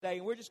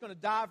And we're just going to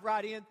dive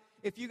right in.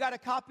 If you got a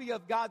copy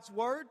of God's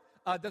Word,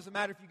 doesn't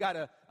matter if you got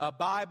a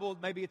Bible,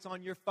 maybe it's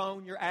on your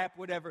phone, your app,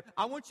 whatever.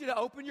 I want you to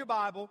open your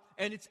Bible,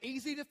 and it's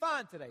easy to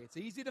find today. It's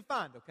easy to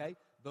find, okay?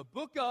 The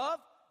book of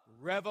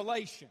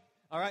Revelation.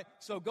 All right?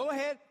 So go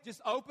ahead,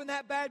 just open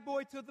that bad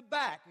boy to the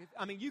back.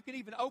 You can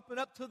even open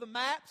up to the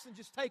maps and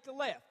just take a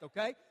left,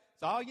 okay?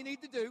 That's all you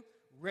need to do.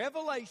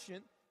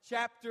 Revelation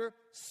chapter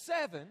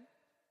 7,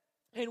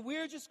 and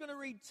we're just going to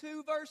read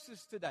 2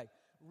 verses today.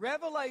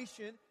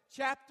 Revelation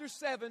chapter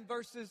 7,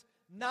 verses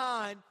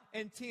 9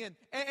 and 10.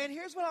 And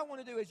here's what I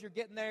want to do as you're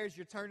getting there, as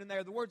you're turning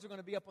there. The words are going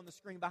to be up on the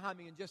screen behind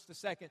me in just a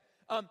second.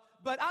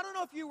 But I don't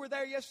know if you were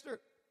there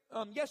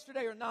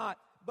yesterday or not,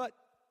 but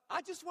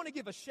I just want to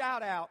give a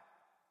shout out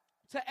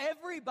to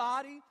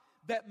everybody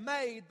that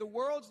made the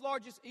world's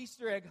largest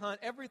Easter egg hunt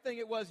everything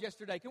it was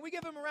yesterday. Can we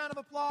give them a round of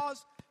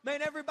applause?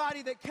 Man,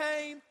 everybody that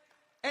came.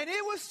 And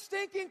it was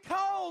stinking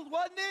cold,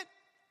 wasn't it?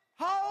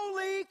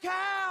 Holy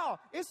cow!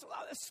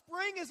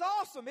 Spring is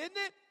awesome, isn't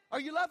it? Are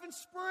you loving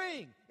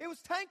spring? It was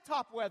tank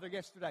top weather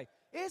yesterday.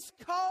 It's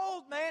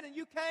cold, man, and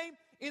you came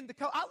in the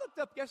cold. I looked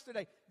up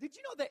yesterday. Did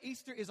you know that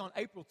Easter is on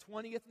April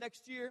 20th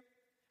next year?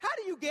 How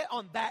do you get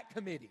on that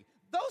committee?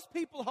 Those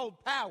people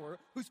hold power.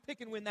 Who's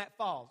picking when that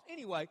falls?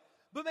 Anyway,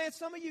 but man,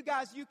 some of you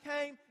guys, you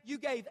came, you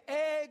gave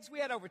eggs. We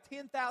had over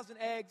 10,000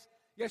 eggs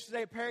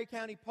yesterday at Perry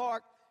County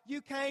Park.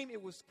 You came,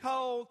 it was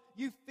cold.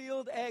 You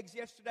filled eggs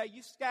yesterday.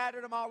 You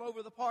scattered them all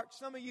over the park.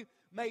 Some of you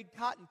made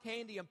cotton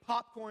candy and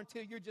popcorn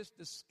till you're just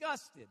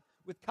disgusted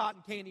with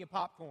cotton candy and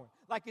popcorn.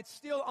 Like it's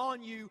still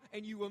on you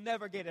and you will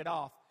never get it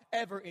off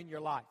ever in your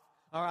life.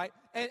 All right?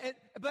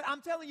 But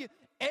I'm telling you,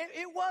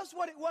 it was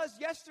what it was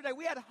yesterday.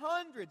 We had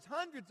hundreds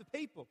of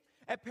people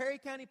at Perry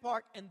County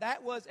Park, and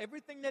that was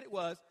everything that it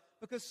was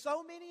because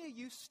so many of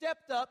you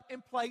stepped up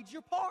and played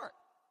your part.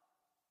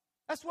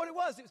 That's what it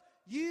was.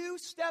 You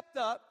stepped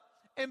up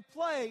and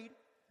played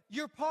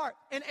your part.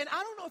 And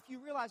I don't know if you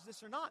realize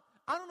this or not.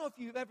 I don't know if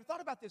you've ever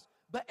thought about this,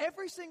 but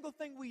every single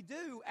thing we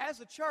do as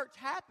a church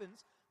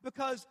happens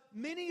because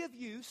many of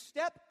you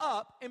step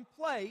up and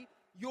play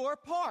your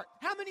part.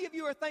 How many of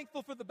you are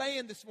thankful for the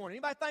band this morning?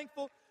 Anybody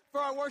thankful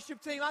for our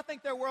worship team? I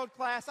think they're world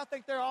class. I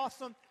think they're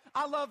awesome.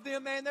 I love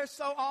them, man. They're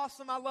so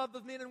awesome. I love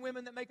the men and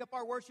women that make up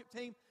our worship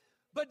team.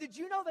 But did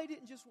you know they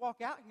didn't just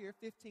walk out here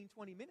 15,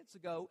 20 minutes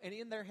ago and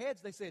in their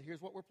heads they said,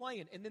 here's what we're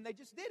playing. And then they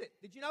just did it.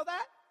 Did you know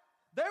that?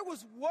 There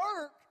was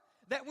work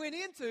that went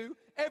into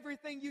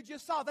everything you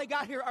just saw. They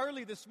got here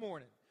early this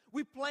morning.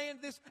 We planned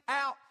this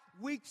out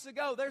weeks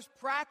ago. There's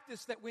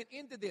practice that went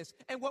into this.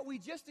 And what we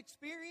just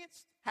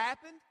experienced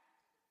happened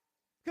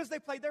because they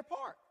played their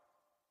part.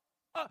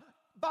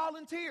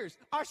 Volunteers.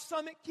 Our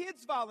Summit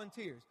Kids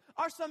volunteers.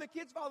 Our Summit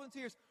Kids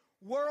volunteers,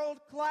 world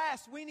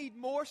class. We need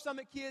more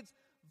Summit Kids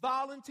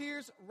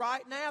volunteers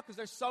right now because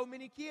there's so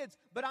many kids.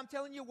 But I'm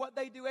telling you what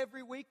they do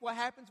every week, what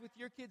happens with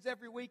your kids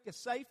every week, a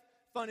safe,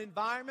 fun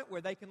environment where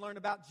they can learn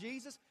about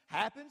Jesus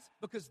happens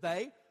because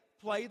they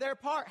play their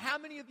part. How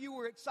many of you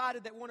were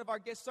excited that one of our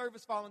guest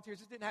service volunteers,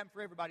 this didn't happen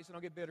for everybody, so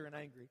don't get bitter and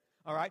angry,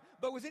 all right?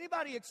 But was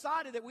anybody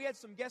excited that we had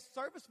some guest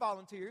service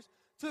volunteers,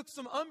 took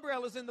some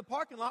umbrellas in the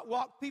parking lot,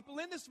 walked people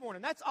in this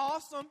morning? That's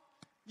awesome.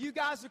 You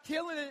guys are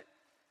killing it.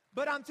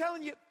 But I'm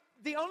telling you,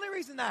 the only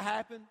reason that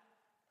happened,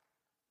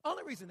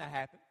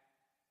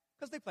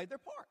 because they played their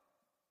part.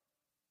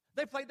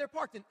 They played their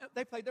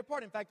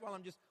part. In fact, while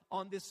I'm just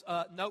on this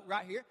note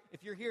right here,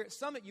 if you're here at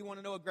Summit, you want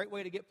to know a great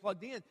way to get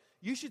plugged in,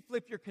 you should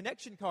flip your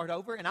connection card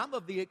over. And I'm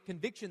of the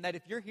conviction that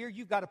if you're here,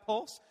 you've got a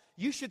pulse,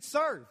 you should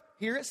serve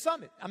here at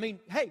Summit. I mean,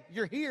 hey,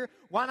 you're here.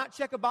 Why not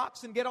check a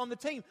box and get on the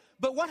team?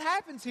 But what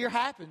happens here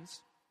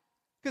happens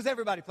because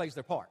everybody plays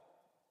their part.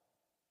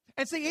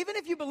 And see, even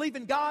if you believe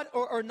in God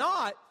or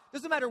not,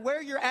 doesn't matter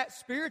where you're at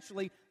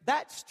spiritually,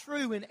 that's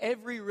true in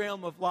every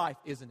realm of life,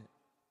 isn't it?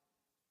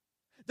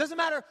 Doesn't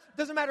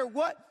matter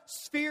what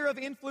sphere of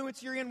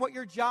influence you're in, what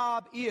your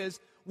job is.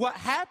 What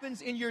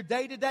happens in your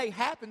day-to-day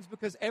happens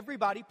because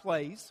everybody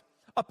plays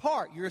a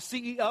part. You're a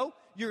CEO,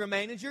 you're a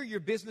manager,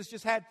 your business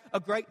just had a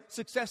great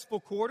successful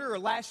quarter, or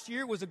last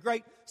year was a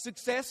great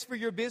success for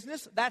your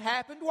business. That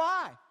happened.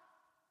 Why?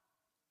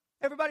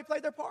 Everybody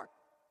played their part.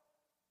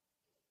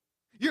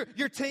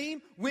 Your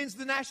team wins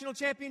the national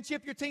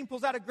championship. Your team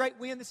pulls out a great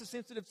win. This is a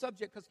sensitive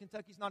subject because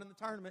Kentucky's not in the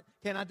tournament.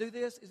 Can I do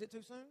this? Is it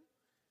too soon?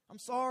 I'm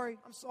sorry.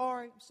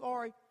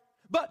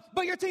 But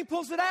your team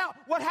pulls it out.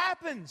 What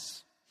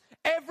happens?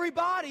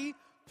 Everybody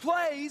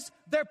plays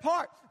their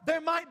part.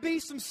 There might be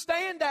some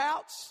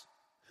standouts,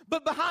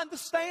 but behind the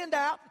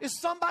standout is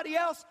somebody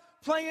else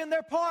playing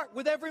their part.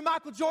 With every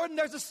Michael Jordan,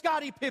 there's a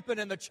Scottie Pippen,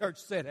 and the church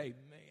said amen.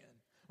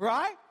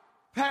 Right?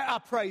 I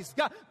praise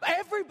God.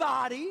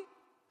 Everybody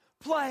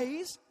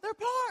plays their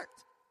part.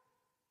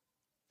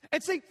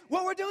 And see,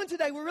 what we're doing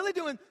today, we're really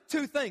doing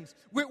two things.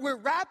 We're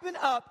wrapping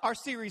up our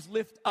series,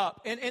 Lift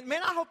Up. And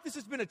man, I hope this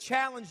has been a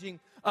challenging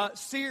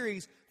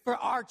series for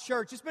our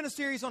church. It's been a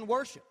series on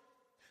worship.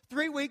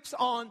 3 weeks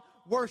on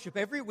worship.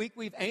 Every week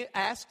we've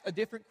asked a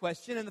different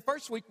question. And the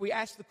first week we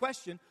asked the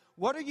question,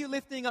 what are you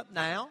lifting up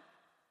now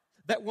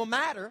that will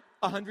matter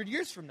 100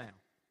 years from now?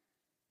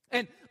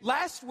 And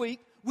last week,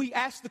 we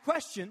asked the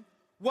question,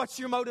 what's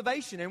your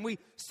motivation? And we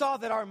saw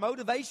that our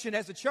motivation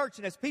as a church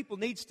and as people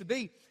needs to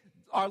be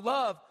our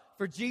love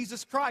for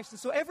Jesus Christ. And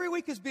so every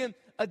week has been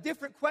a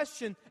different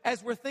question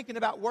as we're thinking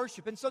about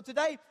worship. And so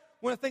today,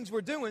 one of the things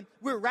we're doing,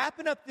 we're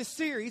wrapping up this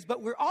series,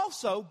 but we're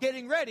also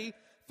getting ready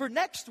for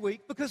next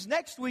week, because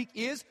next week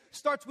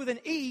starts with an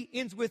E,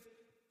 ends with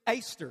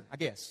Easter, I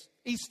guess.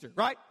 Easter,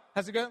 right?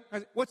 How's it go?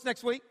 What's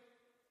next week?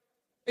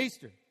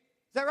 Easter.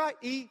 Is that right?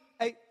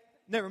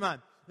 Never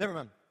mind.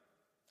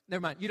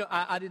 You know,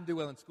 I didn't do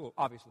well in school,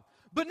 obviously.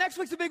 But next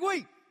week's a big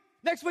week.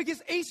 Next week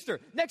is Easter.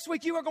 Next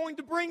week you are going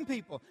to bring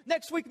people.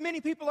 Next week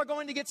many people are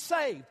going to get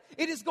saved.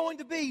 It is going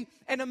to be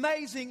an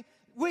amazing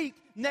week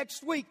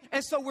next week.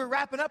 And so we're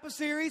wrapping up a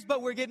series,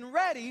 but we're getting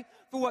ready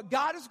for what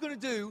God is going to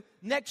do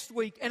next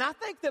week. And I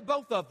think that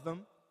both of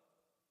them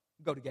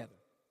go together.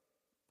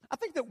 I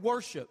think that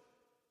worship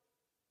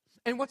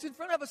and what's in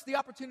front of us, the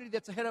opportunity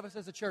that's ahead of us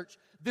as a church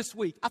this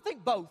week, I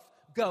think both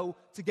go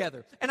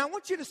together. And I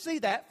want you to see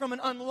that from an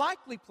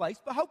unlikely place,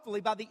 but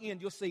hopefully by the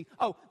end you'll see,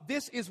 oh,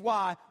 this is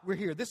why we're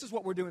here. This is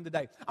what we're doing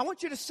today. I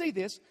want you to see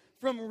this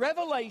from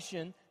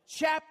Revelation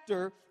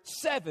chapter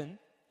 7,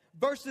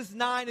 verses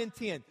 9 and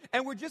 10.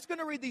 And we're just going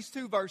to read these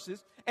two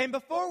verses. And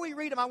before we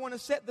read them, I want to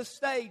set the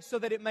stage so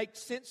that it makes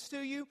sense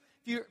to you.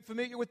 If you're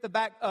familiar with the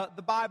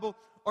Bible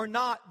or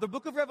not, the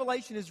book of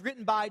Revelation is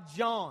written by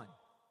John.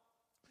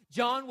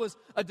 John was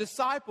a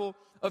disciple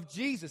of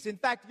Jesus. In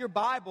fact, your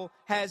Bible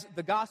has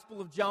the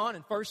Gospel of John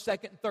and 1st,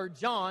 2nd, and 3rd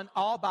John,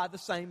 all by the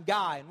same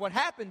guy. And what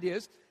happened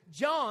is,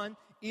 John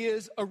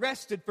is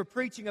arrested for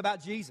preaching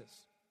about Jesus.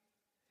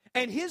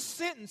 And his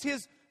sentence,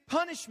 his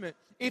punishment,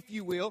 if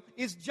you will,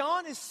 is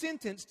John is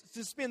sentenced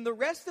to spend the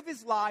rest of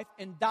his life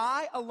and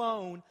die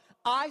alone,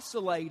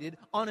 isolated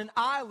on an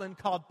island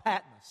called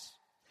Patmos.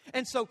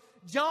 And so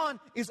John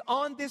is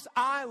on this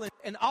island,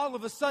 and all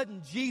of a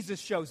sudden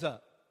Jesus shows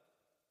up.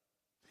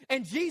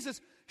 And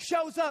Jesus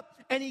shows up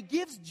and he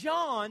gives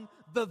John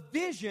the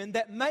vision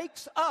that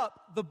makes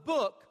up the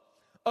book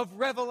of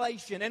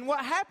Revelation. And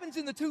what happens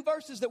in the two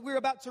verses that we're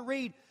about to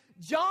read,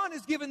 John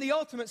is given the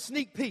ultimate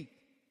sneak peek.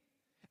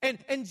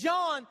 And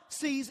John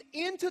sees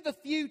into the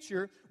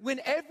future when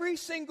every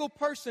single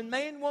person,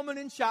 man, woman,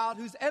 and child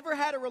who's ever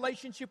had a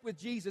relationship with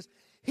Jesus,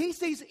 he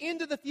sees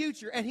into the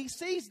future and he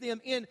sees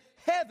them in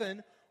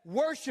heaven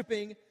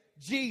worshiping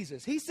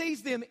Jesus. He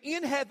sees them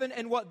in heaven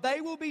and what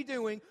they will be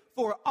doing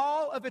for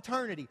all of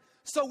eternity.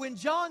 So when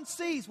John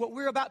sees what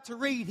we're about to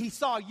read, he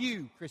saw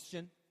you,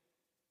 Christian.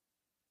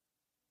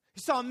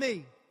 He saw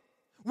me.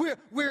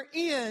 We're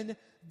in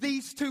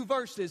these two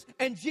verses,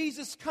 and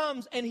Jesus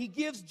comes and he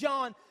gives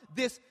John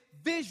this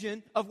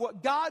vision of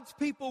what God's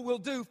people will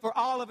do for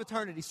all of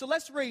eternity. So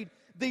let's read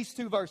these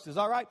two verses,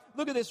 all right?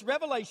 Look at this,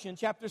 Revelation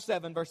chapter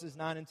 7, verses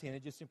 9 and 10.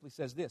 It just simply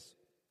says this.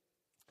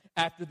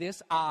 After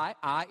this,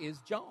 I is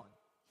John.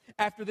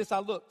 After this I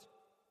looked,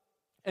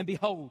 and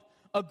behold,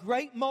 a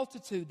great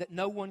multitude that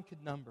no one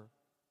could number,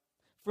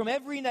 from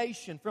every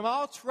nation, from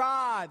all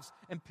tribes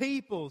and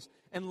peoples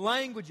and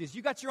languages.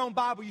 You got your own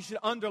Bible, you should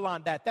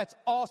underline that. That's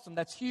awesome,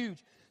 that's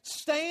huge.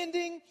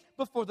 Standing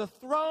before the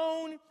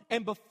throne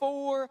and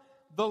before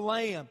the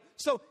Lamb.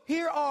 So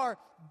here are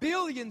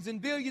billions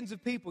and billions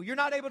of people. You're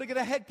not able to get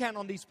a head count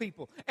on these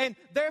people. And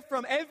they're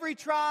from every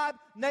tribe,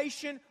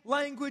 nation,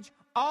 language,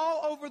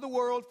 all over the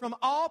world, from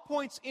all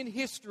points in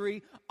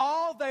history,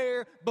 all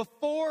there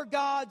before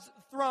God's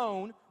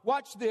throne.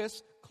 Watch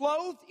this.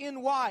 Clothed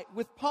in white,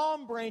 with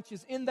palm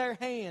branches in their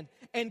hand,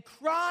 and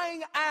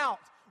crying out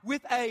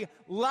with a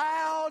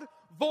loud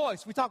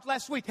voice. We talked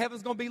last week,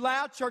 heaven's going to be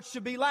loud, church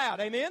should be loud.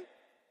 Amen?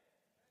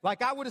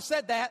 Like I would have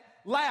said that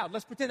loud.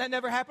 Let's pretend that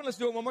never happened. Let's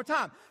do it one more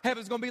time.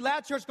 Heaven's going to be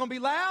loud, church's going to be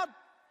loud.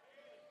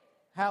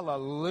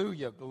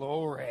 Hallelujah,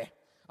 glory.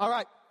 All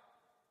right.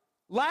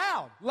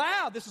 Loud,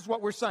 this is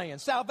what we're saying.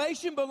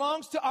 Salvation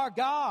belongs to our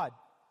God,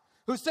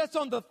 who sits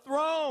on the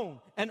throne,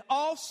 and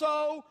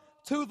also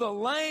to the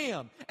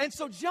Lamb. And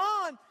so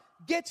John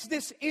gets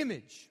this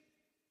image.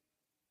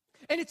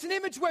 And it's an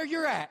image where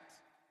you're at.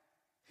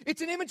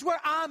 It's an image where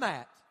I'm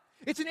at.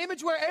 It's an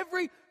image where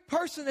every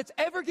person that's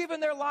ever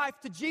given their life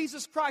to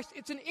Jesus Christ,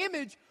 it's an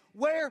image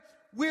where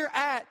we're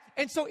at.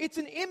 And so it's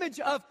an image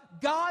of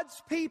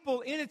God's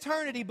people in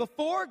eternity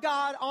before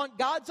God,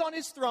 God's on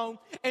his throne,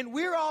 and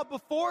we're all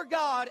before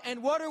God,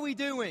 and what are we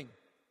doing?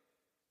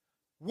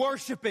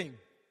 Worshiping.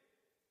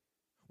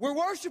 We're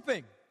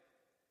worshiping.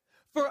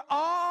 For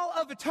all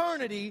of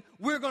eternity,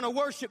 we're going to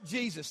worship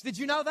Jesus. Did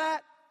you know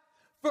that?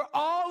 For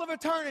all of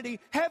eternity,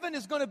 heaven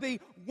is going to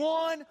be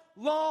one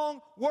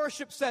long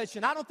worship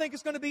session. I don't think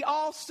it's going to be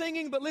all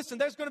singing, but listen,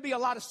 there's going to be a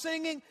lot of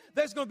singing.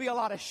 There's going to be a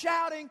lot of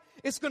shouting.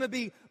 It's going to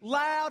be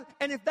loud.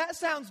 And if that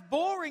sounds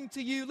boring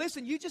to you,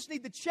 listen, you just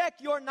need to check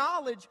your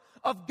knowledge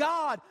of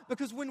God.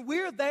 Because when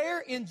we're there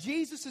in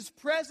Jesus'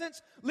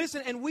 presence,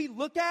 listen, and we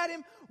look at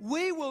him,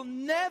 we will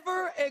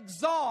never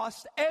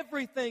exhaust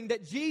everything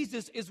that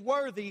Jesus is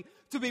worthy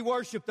to be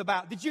worshiped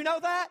about. Did you know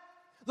that?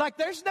 Like,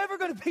 there's never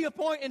going to be a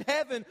point in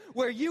heaven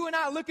where you and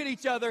I look at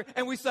each other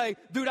and we say,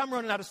 dude, I'm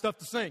running out of stuff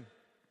to sing.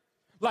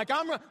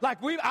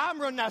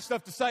 I'm running out of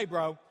stuff to say,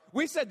 bro.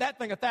 We said that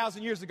thing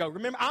 1,000 years ago.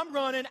 Remember, I'm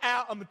running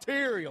out of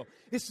material.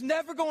 It's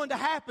never going to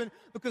happen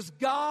because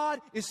God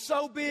is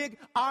so big,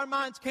 our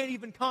minds can't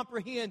even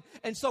comprehend.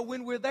 And so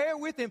when we're there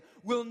with Him,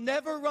 we'll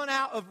never run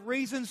out of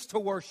reasons to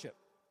worship.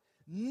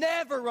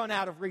 Never run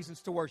out of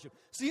reasons to worship.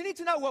 So you need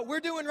to know what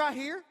we're doing right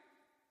here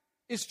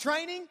is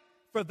training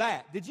for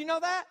that. Did you know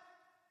that?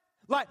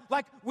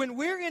 Like when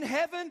we're in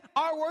heaven,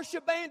 our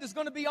worship band is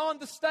going to be on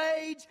the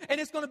stage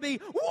and it's going to be,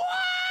 wow,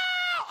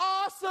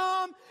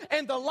 awesome.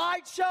 And the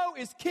light show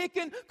is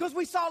kicking because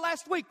we saw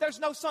last week, there's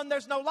no sun,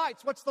 there's no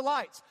lights. What's the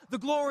lights? The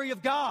glory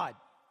of God.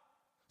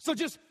 So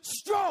just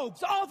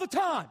strobes all the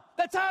time.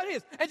 That's how it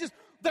is. And just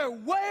they're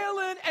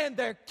wailing and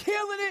they're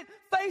killing it.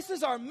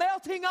 Faces are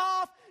melting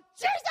off.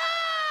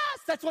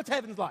 Jesus! That's what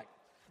heaven's like.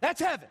 That's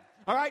heaven.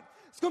 All right?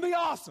 It's going to be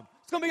awesome.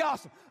 It's going to be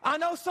awesome. I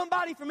know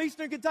somebody from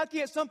Eastern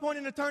Kentucky at some point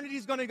in eternity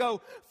is going to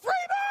go,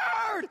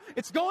 Freebird!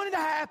 It's going to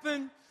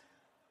happen.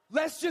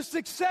 Let's just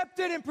accept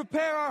it and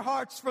prepare our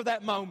hearts for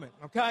that moment,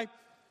 okay?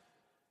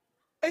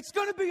 It's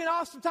going to be an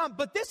awesome time,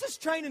 but this is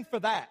training for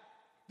that.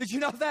 Did you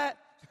know that?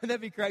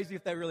 That'd be crazy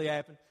if that really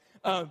happened.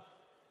 It'd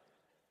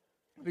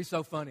be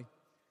so funny.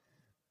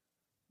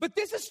 But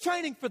this is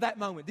training for that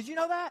moment. Did you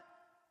know that?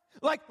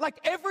 Like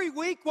every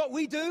week what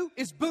we do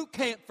is boot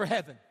camp for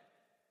heaven.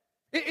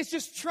 It's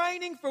just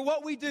training for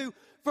what we do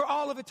for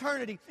all of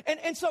eternity.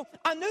 And so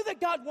I knew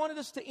that God wanted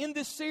us to end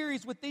this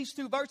series with these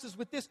two verses,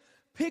 with this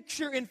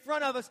picture in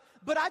front of us.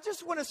 But I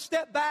just want to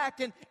step back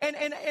and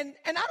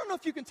I don't know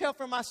if you can tell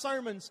from my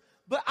sermons,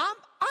 but I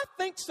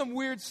think some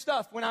weird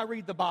stuff when I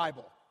read the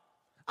Bible.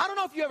 I don't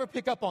know if you ever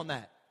pick up on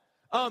that.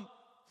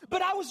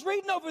 But I was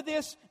reading over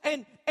this,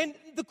 and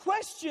the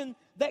question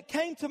that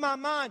came to my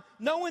mind,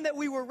 knowing that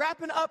we were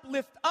wrapping up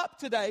Lift Up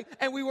today,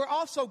 and we were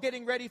also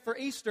getting ready for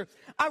Easter,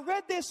 I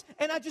read this,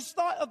 and I just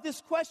thought of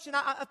this question.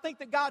 I think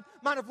that God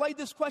might have laid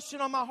this question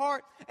on my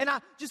heart, and I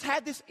just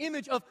had this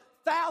image of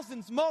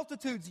thousands,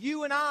 multitudes,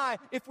 you and I,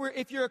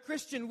 if you're a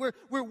Christian,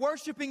 we're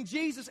worshiping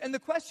Jesus, and the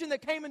question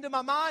that came into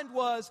my mind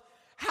was,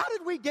 how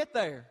did we get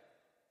there?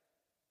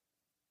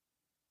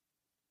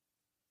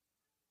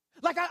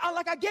 Like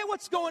I get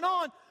what's going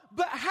on,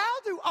 but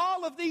how do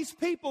all of these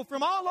people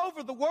from all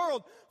over the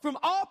world, from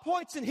all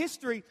points in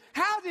history,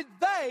 how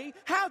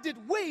did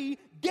we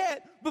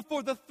get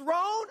before the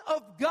throne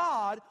of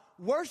God,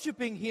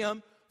 worshiping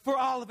Him for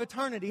all of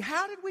eternity?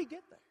 How did we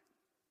get there?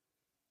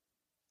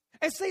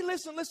 And see,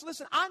 listen.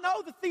 I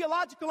know the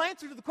theological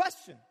answer to the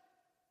question.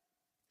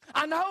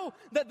 I know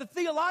that the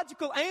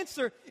theological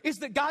answer is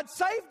that God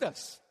saved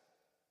us.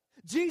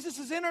 Jesus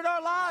has entered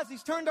our lives.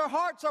 He's turned our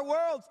hearts, our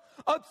worlds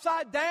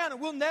upside down,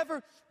 and we'll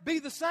never be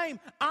the same.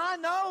 I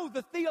know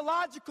the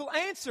theological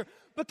answer,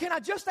 but can I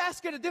just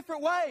ask it a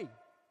different way?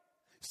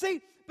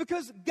 See,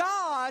 because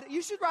God,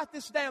 you should write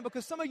this down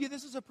because some of you,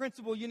 this is a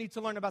principle you need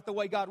to learn about the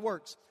way God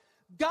works.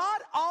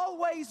 God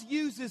always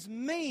uses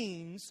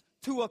means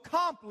to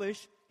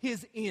accomplish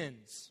His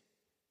ends.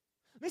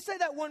 Let me say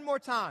that one more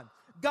time.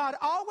 God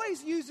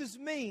always uses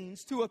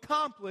means to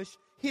accomplish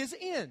His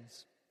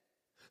ends.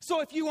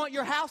 So if you want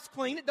your house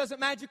clean, it doesn't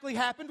magically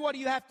happen. What do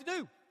you have to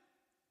do?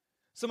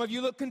 Some of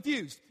you look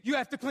confused. You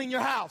have to clean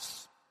your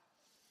house.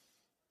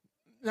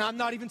 Now, I'm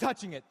not even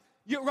touching it.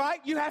 Right?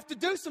 You have to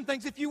do some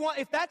things.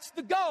 If that's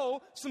the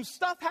goal, some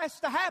stuff has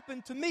to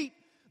happen to meet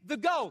the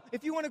goal.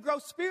 If you want to grow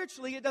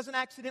spiritually, it doesn't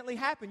accidentally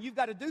happen. You've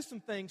got to do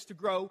some things to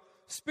grow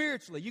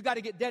spiritually. You got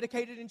to get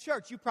dedicated in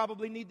church. You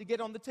probably need to get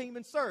on the team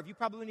and serve. You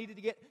probably need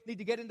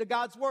to get into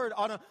God's Word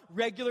on a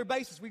regular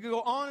basis. We could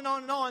go on and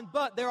on and on,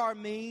 but there are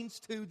means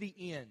to the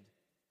end.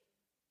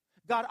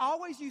 God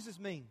always uses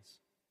means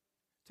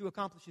to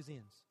accomplish His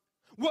ends.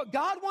 What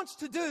God wants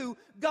to do,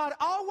 God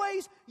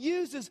always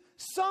uses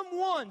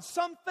someone,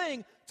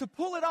 something to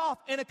pull it off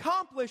and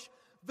accomplish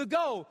the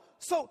goal.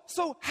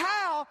 So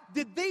how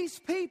did these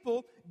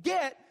people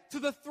get to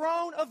the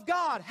throne of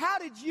God? How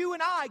did you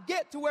and I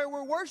get to where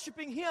we're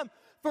worshiping Him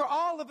for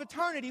all of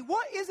eternity?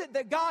 What is it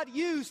that God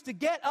used to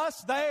get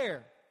us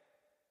there?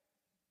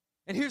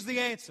 And here's the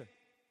answer.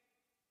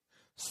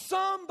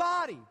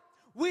 Somebody.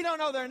 We don't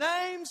know their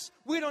names.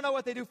 We don't know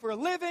what they do for a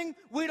living.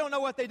 We don't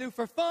know what they do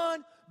for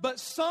fun. But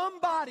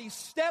somebody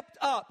stepped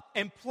up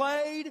and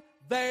played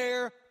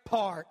their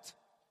part.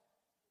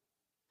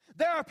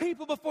 There are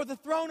people before the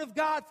throne of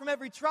God from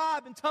every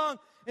tribe and tongue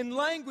and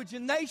language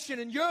and nation,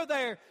 and you're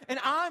there and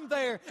I'm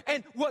there.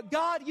 And what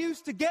God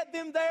used to get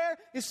them there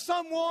is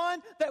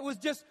someone that was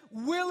just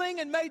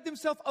willing and made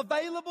themselves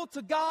available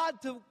to God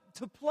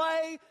to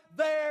play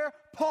their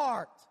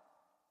part.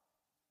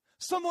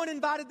 Someone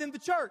invited them to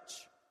church.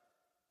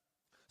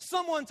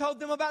 Someone told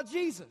them about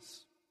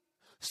Jesus.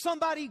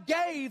 Somebody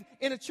gave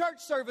in a church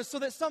service so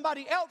that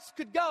somebody else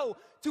could go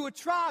to a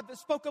tribe that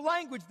spoke a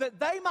language that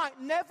they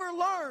might never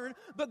learn,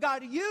 but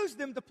God used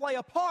them to play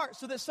a part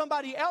so that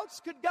somebody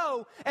else could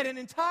go and an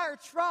entire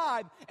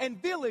tribe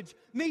and village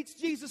meets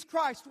Jesus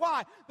Christ.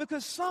 Why?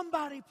 Because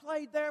somebody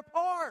played their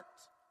part.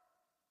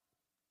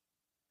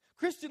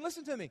 Christian,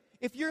 listen to me.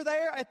 If you're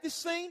there at this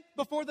scene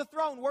before the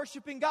throne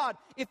worshiping God,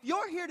 if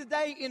you're here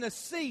today in a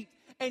seat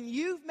and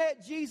you've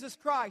met Jesus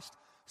Christ,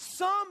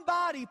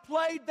 somebody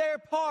played their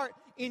part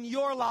in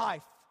your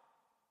life.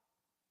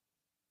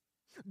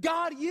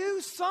 God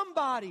used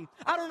somebody.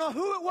 I don't know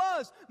who it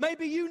was.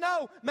 Maybe you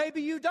know,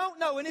 maybe you don't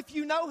know. And if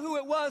you know who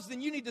it was,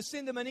 then you need to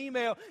send them an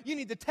email. You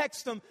need to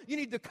text them. You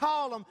need to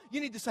call them.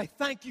 You need to say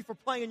thank you for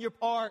playing your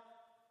part.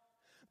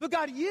 But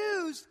God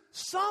used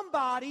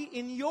somebody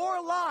in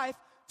your life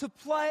to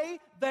play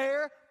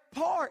their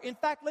part. In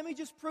fact, let me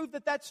just prove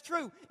that that's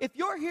true. If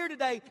you're here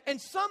today and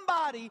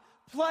somebody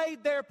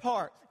played their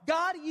part,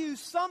 God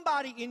used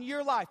somebody in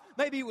your life.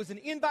 Maybe it was an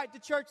invite to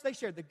church. They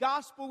shared the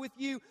gospel with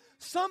you.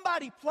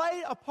 Somebody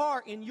played a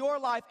part in your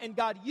life, and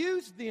God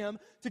used them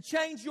to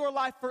change your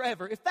life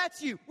forever. If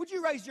that's you, would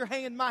you raise your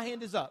hand? My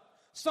hand is up.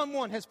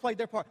 Someone has played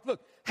their part. Look,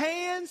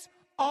 hands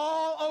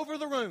all over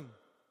the room.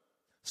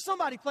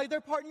 Somebody played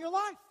their part in your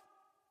life.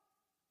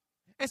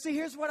 And see,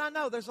 here's what I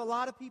know. There's a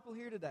lot of people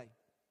here today.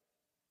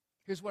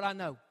 Here's what I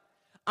know.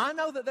 I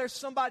know that there's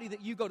somebody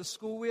that you go to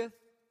school with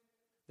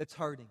that's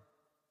hurting.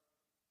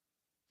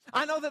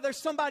 I know that there's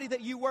somebody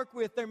that you work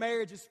with, their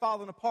marriage is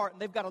falling apart,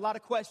 and they've got a lot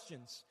of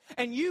questions.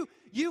 And you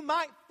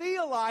might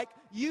feel like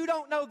you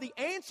don't know the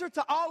answer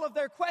to all of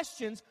their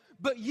questions,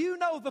 but you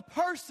know the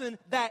person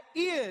that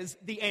is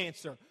the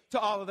answer to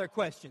all of their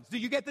questions. Do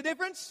you get the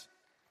difference?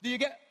 Do you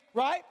get,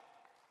 right?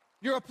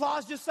 Your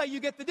applause just say you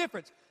get the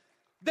difference.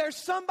 There's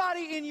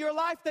somebody in your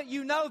life that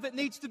you know that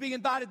needs to be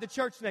invited to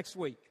church next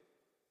week.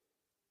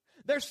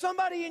 There's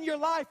somebody in your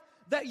life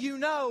that you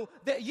know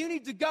that you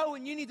need to go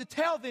and you need to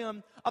tell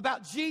them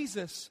about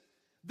Jesus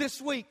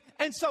this week.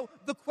 And so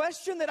the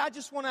question that I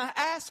just want to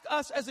ask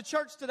us as a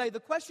church today, the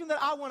question that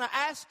I want to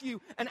ask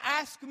you and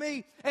ask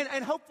me,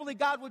 and hopefully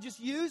God will just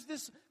use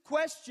this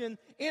question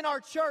in our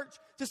church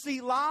to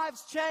see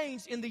lives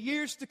changed in the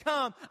years to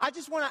come. I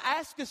just want to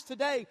ask us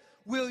today,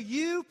 will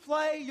you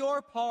play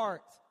your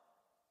part?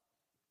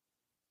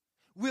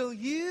 Will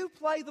you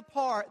play the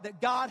part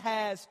that God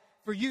has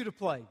for you to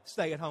play,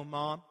 stay-at-home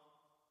mom?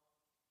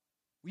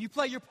 Will you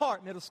play your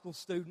part, middle school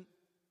student?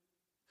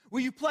 Will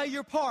you play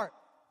your part,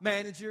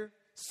 manager,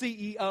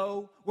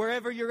 CEO,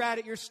 wherever you're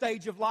at your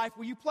stage of life?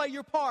 Will you play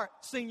your part,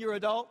 senior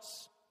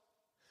adults?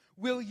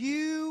 Will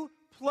you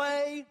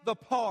play the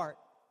part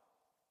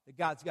that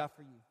God's got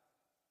for you?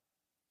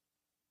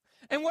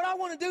 And what I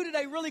want to do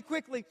today really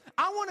quickly,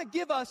 I want to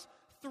give us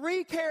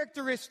three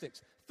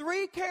characteristics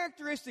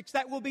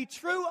that will be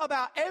true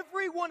about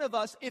every one of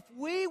us if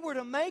we were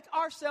to make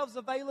ourselves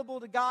available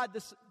to God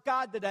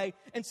today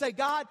and say,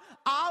 God,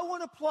 I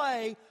want to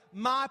play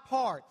my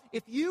part.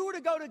 If you were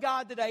to go to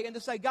God today and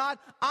to say, God,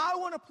 I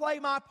want to play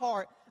my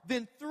part,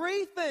 then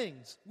three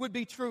things would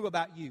be true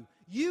about you.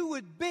 You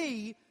would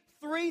be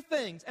three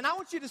things. And I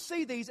want you to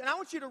see these, and I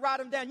want you to write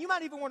them down. You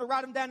might even want to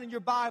write them down in your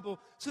Bible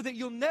so that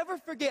you'll never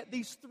forget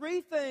these three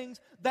things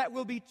that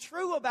will be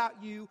true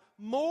about you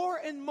more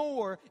and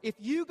more if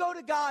you go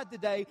to God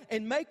today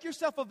and make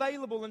yourself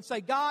available and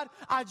say, God,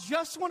 I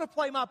just want to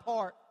play my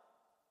part.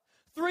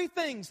 Three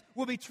things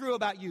will be true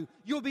about you.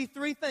 You'll be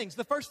three things.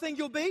 The first thing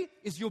you'll be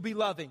is you'll be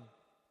loving.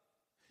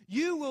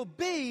 You will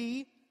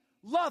be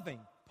loving.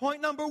 Point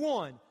number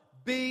one,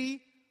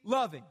 be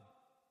loving.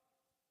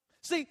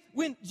 See,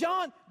 when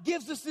John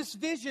gives us this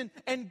vision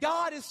and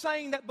God is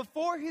saying that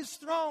before his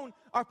throne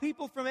are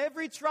people from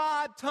every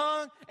tribe,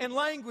 tongue, and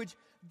language,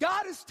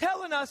 God is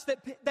telling us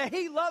that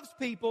he loves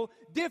people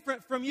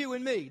different from you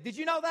and me. Did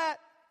you know that?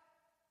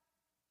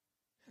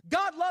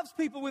 God loves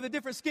people with a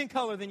different skin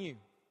color than you.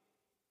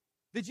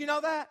 Did you know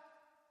that?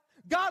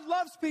 God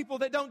loves people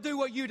that don't do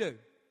what you do.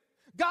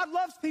 God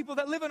loves people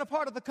that live in a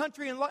part of the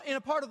country and in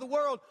a part of the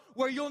world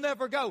where you'll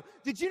never go.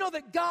 Did you know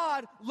that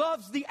God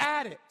loves the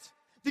addict?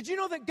 Did you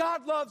know that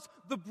God loves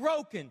the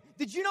broken?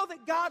 Did you know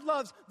that God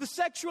loves the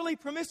sexually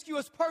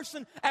promiscuous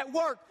person at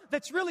work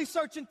that's really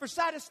searching for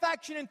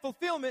satisfaction and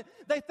fulfillment?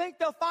 They think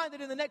they'll find it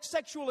in the next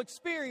sexual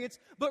experience,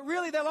 but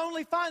really they'll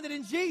only find it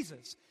in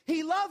Jesus.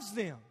 He loves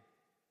them.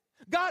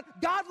 God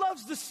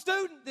loves the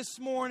student this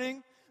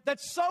morning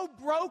that's so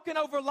broken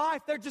over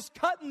life, they're just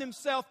cutting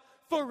themselves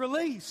for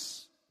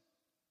release.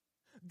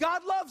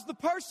 God loves the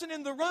person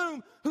in the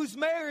room whose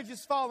marriage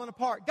is falling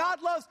apart.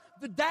 God loves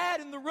the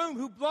dad in the room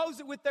who blows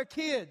it with their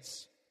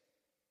kids.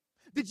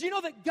 Did you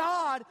know that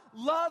God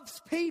loves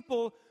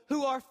people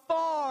who are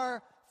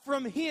far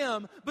from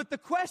Him? But the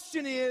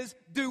question is,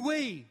 do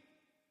we?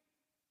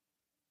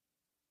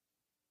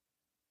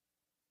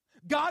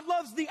 God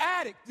loves the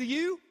addict. Do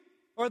you?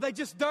 Or are they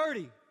just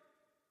dirty?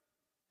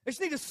 They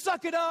just need to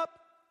suck it up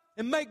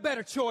and make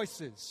better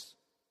choices.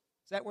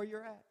 Is that where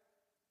you're at?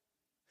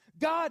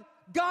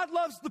 God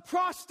loves the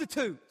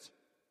prostitute.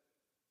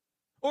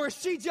 Or is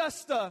she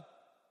just a...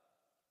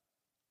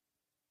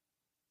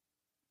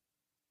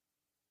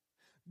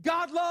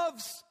 God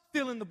loves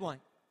fill in the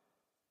blank.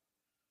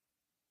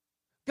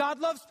 God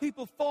loves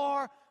people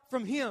far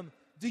from Him.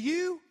 Do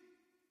you?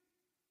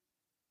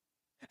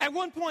 At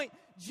one point,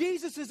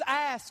 Jesus is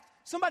asked,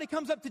 somebody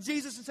comes up to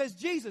Jesus and says,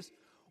 Jesus,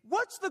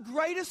 what's the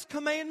greatest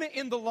commandment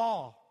in the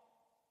law?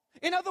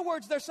 In other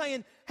words, they're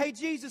saying, hey,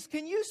 Jesus,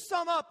 can you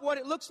sum up what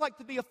it looks like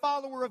to be a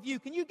follower of you?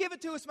 Can you give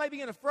it to us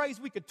maybe in a phrase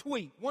we could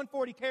tweet,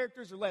 140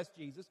 characters or less,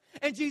 Jesus?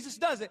 And Jesus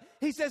does it.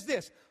 He says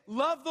this,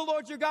 love the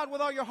Lord your God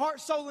with all your heart,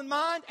 soul, and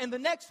mind. And the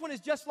next one is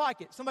just like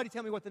it. Somebody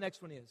tell me what the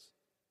next one is.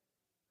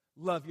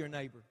 Love your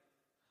neighbor.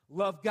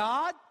 Love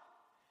God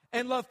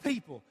and love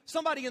people.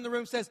 Somebody in the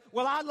room says,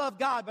 well, I love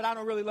God, but I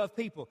don't really love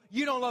people.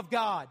 You don't love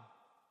God.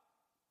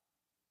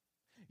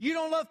 You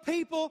don't love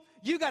people,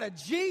 you got a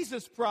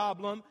Jesus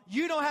problem,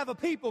 you don't have a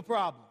people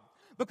problem.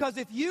 Because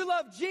if you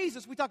love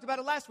Jesus, we talked about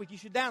it last week, you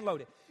should download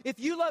it. If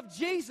you love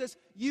Jesus,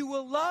 you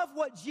will love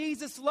what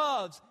Jesus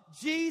loves.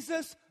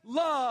 Jesus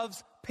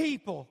loves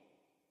people.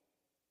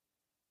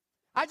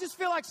 I just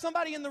feel like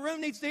somebody in the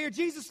room needs to hear,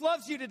 Jesus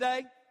loves you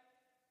today.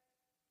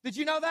 Did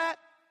you know that?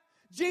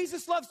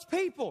 Jesus loves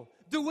people.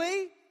 Do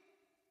we?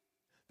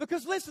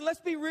 Because listen,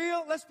 let's be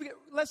real.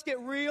 Let's get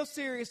real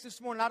serious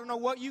this morning. I don't know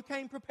what you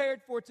came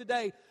prepared for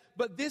today,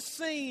 but this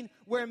scene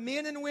where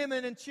men and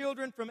women and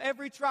children from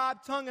every tribe,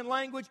 tongue, and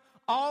language,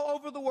 all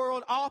over the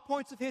world, all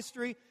points of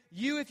history,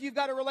 you, if you've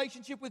got a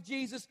relationship with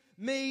Jesus,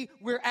 me,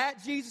 we're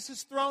at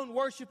Jesus' throne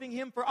worshiping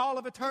Him for all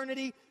of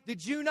eternity.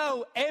 Did you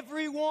know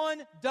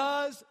everyone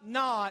does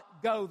not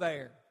go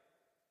there?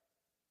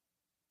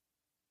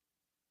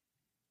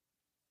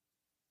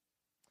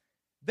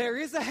 There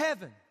is a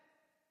heaven.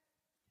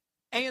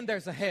 And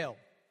there's a hell.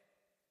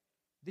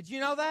 Did you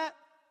know that?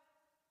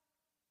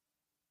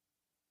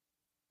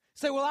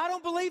 Say, well, I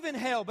don't believe in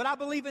hell, but I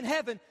believe in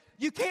heaven.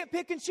 You can't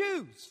pick and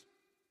choose.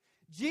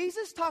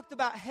 Jesus talked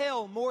about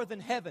hell more than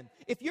heaven.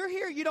 If you're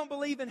here, you don't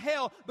believe in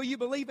hell, but you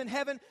believe in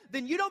heaven,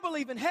 then you don't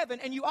believe in heaven,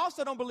 and you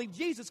also don't believe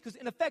Jesus, because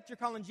in effect, you're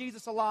calling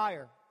Jesus a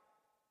liar.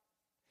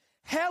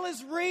 Hell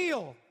is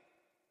real.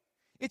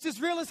 It's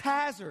as real as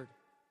Hazard.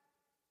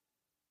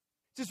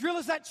 It's as real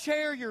as that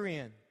chair you're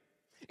in.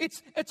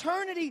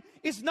 Eternity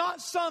is not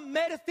some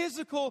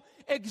metaphysical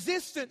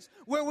existence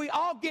where we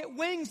all get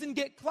wings and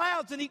get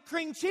clouds and eat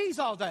cream cheese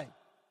all day.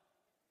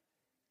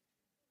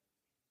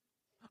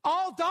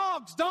 All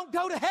dogs don't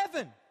go to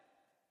heaven.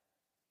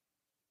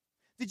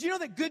 Did you know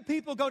that good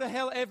people go to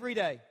hell every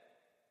day?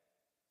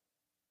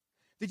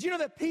 Did you know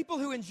that people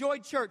who enjoy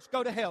church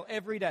go to hell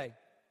every day?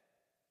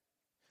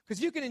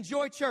 Because you can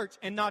enjoy church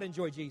and not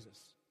enjoy Jesus.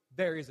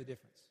 There is a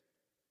difference.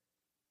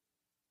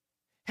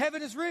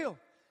 Heaven is real.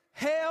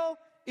 Hell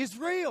is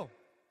real.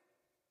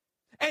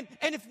 And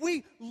if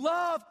we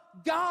love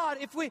God,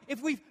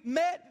 if we've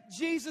met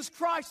Jesus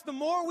Christ, the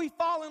more we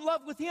fall in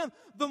love with Him,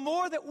 the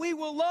more that we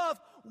will love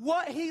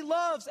what He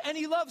loves, and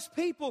He loves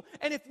people.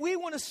 And if we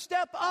want to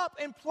step up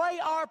and play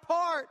our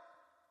part,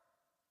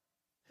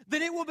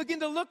 then it will begin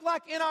to look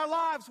like in our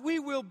lives we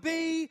will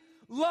be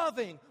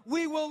loving.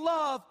 We will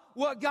love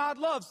what God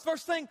loves.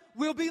 First thing,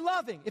 we'll be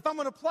loving. If I'm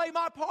going to play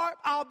my part,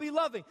 I'll be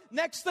loving.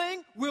 Next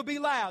thing, we'll be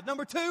loud.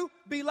 Number 2,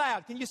 be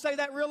loud. Can you say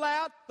that real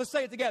loud? Let's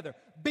say it together.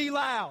 Be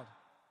loud.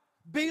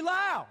 Be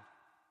loud.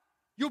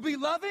 You'll be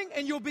loving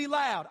and you'll be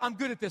loud. I'm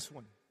good at this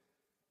one.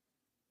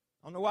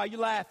 I don't know why you're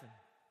laughing.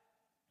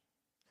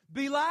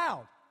 Be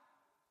loud.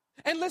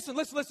 And listen.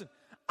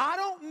 I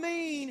don't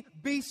mean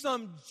be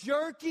some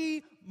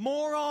jerky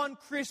moron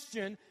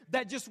Christian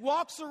that just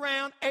walks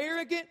around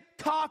arrogant,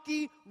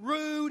 cocky,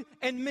 rude,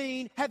 and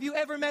mean. Have you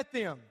ever met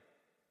them?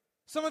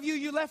 Some of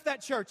you left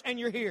that church and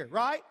you're here,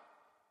 right?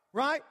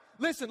 Right?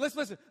 Listen.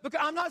 Look,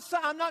 I'm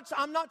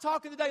not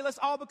talking today, let's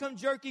all become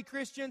jerky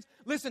Christians.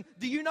 Listen,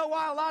 do you know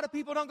why a lot of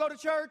people don't go to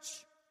church?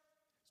 It's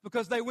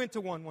because they went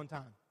to one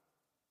time.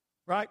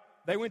 Right?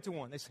 They went to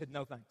one. They said,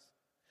 no thanks.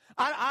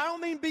 I don't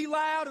mean be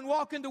loud and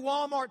walk into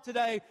Walmart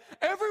today.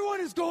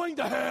 Everyone is going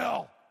to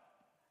hell.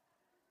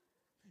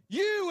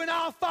 You and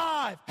aisle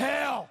 5,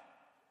 hell.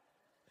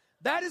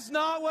 That is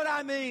not what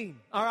I mean,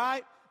 all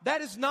right? That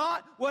is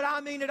not what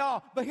I mean at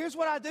all. But here's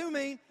what I do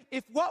mean.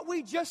 If what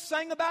we just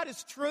sang about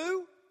is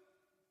true,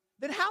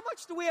 then how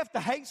much do we have to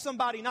hate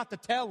somebody not to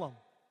tell them?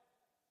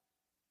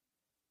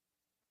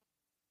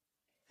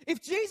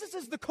 If Jesus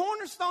is the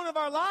cornerstone of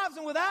our lives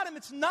and without Him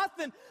it's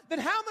nothing, then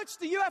how much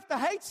do you have to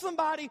hate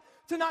somebody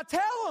to not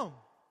tell them?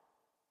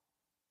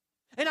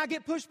 And I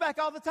get pushback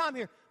all the time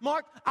here.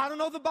 Mark, I don't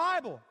know the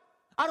Bible.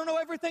 I don't know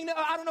everything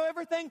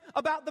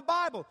about the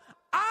Bible.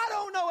 I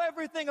don't know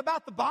everything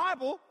about the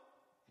Bible.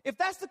 If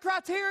that's the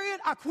criterion,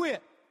 I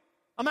quit.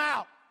 I'm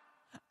out.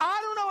 I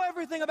don't know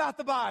everything about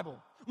the Bible.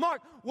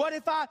 Mark, what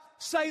if I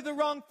say the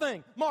wrong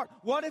thing? Mark,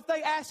 what if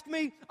they ask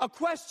me a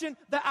question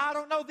that I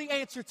don't know the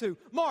answer to?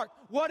 Mark,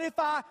 what if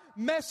I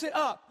mess it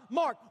up?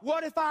 Mark,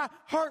 what if I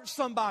hurt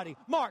somebody?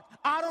 Mark,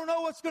 I don't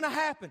know what's going to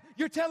happen.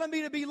 You're telling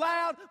me to be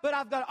loud, but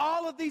I've got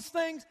all of these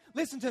things.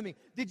 Listen to me.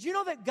 Did you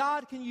know that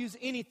God can use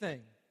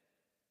anything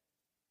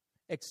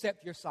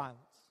except your silence?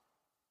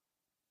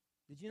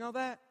 Did you know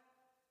that?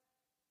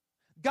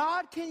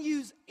 God can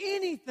use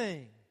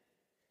anything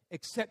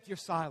except your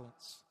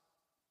silence.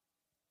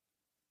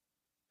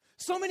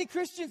 So many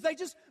Christians, they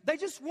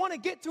just want to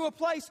get to a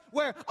place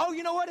where, oh,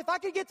 you know what? If I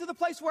could get to the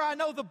place where I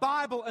know the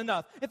Bible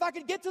enough, if I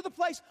could get to the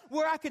place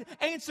where I could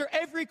answer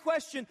every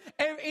question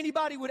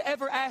anybody would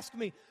ever ask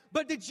me.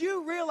 But did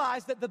you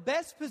realize that the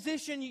best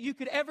position you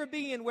could ever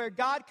be in where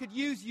God could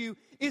use you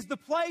is the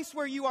place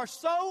where you are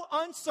so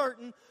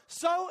uncertain,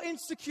 so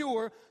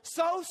insecure,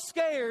 so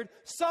scared,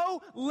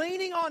 so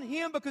leaning on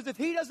Him because if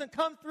He doesn't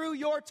come through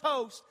your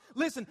toast,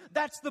 listen,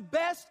 that's the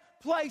best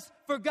place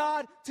for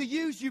God to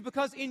use you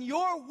because in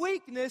your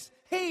weakness,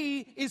 He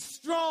is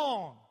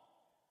strong.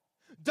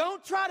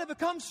 Don't try to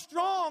become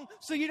strong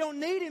so you don't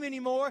need Him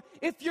anymore.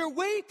 If you're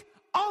weak,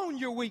 own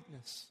your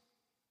weakness.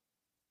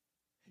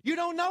 You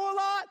don't know a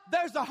lot?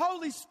 There's the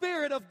Holy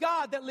Spirit of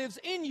God that lives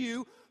in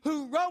you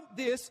who wrote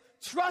this.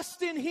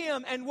 Trust in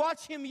Him and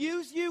watch Him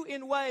use you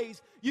in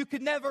ways you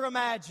could never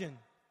imagine.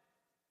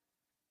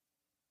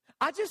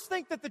 I just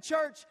think that the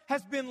church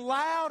has been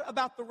loud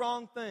about the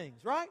wrong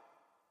things, right?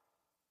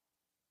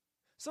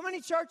 So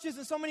many churches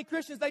and so many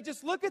Christians, they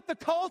just look at the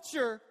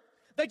culture.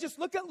 They just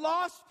look at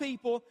lost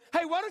people.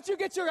 Hey, why don't you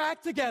get your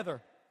act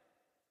together?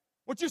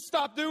 Why don't you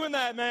stop doing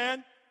that,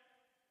 man?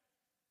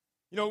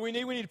 You know what we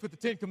need? We need to put the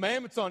 10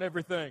 Commandments on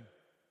everything.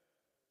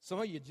 Some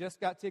of you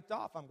just got ticked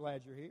off. I'm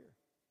glad you're here.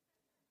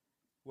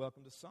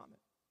 Welcome to Summit.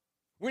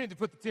 We need to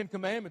put the 10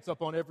 Commandments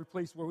up on every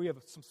place where we have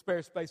some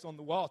spare space on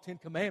the wall. 10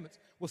 Commandments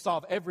will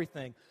solve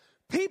everything.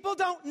 People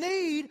don't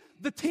need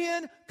the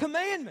 10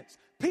 Commandments.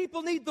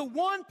 People need the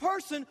one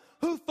person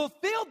who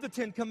fulfilled the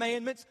 10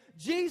 Commandments,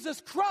 Jesus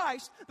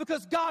Christ,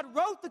 because God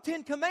wrote the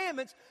 10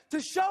 Commandments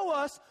to show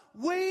us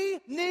we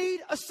need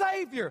a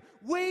Savior.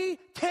 We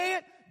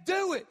can't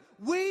do it.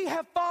 We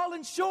have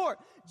fallen short.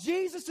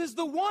 Jesus is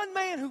the one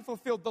man who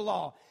fulfilled the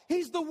law.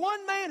 He's the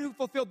one man who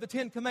fulfilled the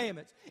 10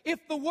 Commandments.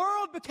 If the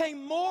world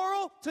became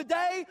moral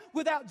today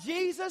without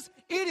Jesus,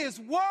 it is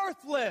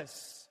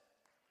worthless.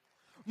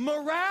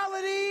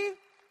 Morality,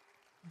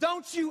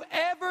 don't you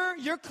ever,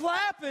 you're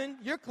clapping.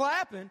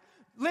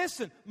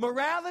 Listen,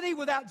 morality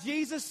without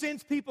Jesus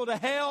sends people to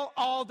hell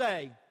all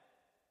day.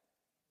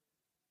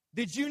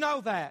 Did you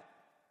know that?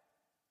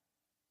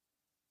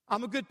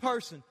 I'm a good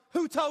person.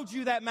 Who told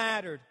you that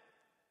mattered?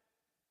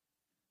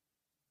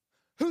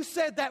 Who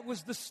said that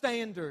was the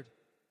standard?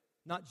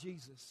 Not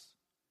Jesus.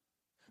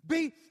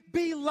 Be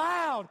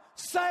loud.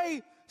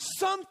 Say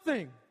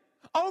something.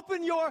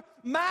 Open your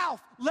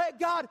mouth. Let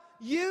God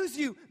use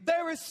you.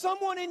 There is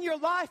someone in your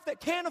life that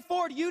can't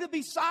afford you to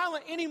be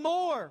silent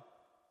anymore.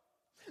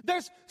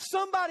 There's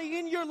somebody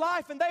in your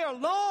life and they are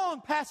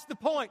long past the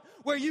point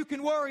where you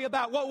can worry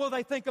about what will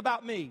they think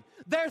about me.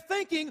 They're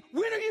thinking,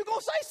 when are you going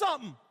to say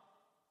something?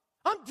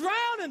 I'm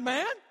drowning,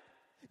 man.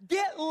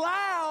 Get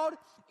loud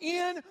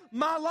in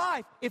my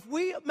life. If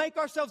we make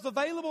ourselves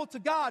available to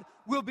God,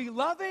 we'll be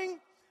loving,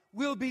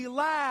 we'll be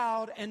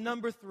loud, and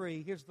number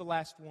 3, here's the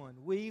last one.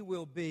 We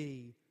will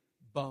be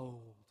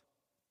bold.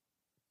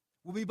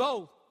 We'll be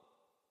bold.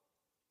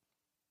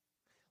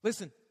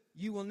 Listen,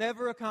 you will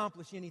never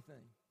accomplish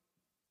anything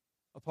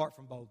apart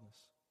from boldness.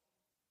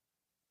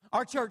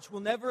 Our church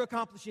will never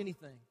accomplish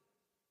anything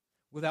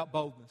without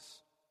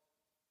boldness.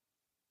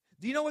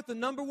 Do you know what the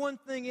number one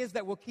thing is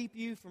that will keep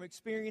you from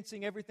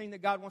experiencing everything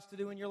that God wants to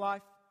do in your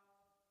life?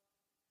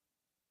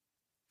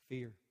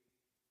 Fear.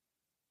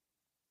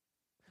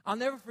 I'll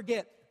never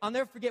forget.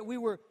 We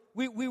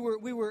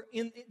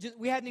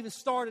hadn't even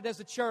started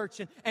as a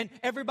church, and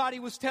everybody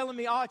was telling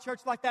me, a church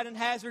like that in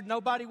Hazard,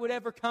 nobody would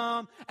ever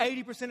come.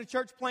 80% of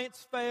church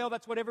plants fail.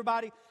 That's what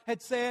everybody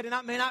had said. And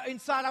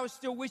inside I was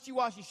still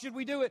wishy-washy. Should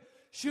we do it?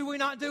 Should we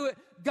not do it?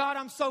 God,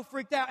 I'm so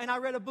freaked out. And I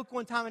read a book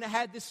one time and it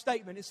had this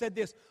statement. It said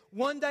this: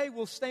 one day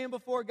we'll stand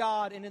before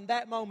God, and in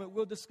that moment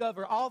we'll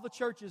discover all the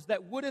churches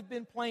that would have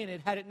been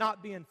planted had it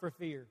not been for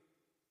fear.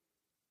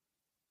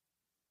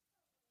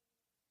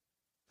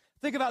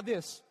 Think about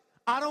this.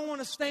 I don't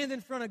want to stand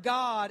in front of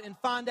God and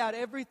find out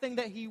everything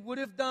that He would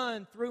have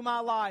done through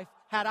my life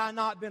had I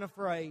not been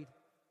afraid.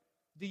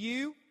 Do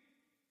you?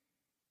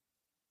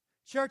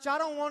 Church, I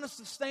don't want us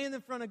to stand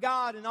in front of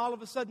God and all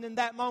of a sudden in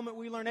that moment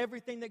we learn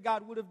everything that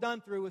God would have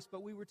done through us,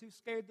 but we were too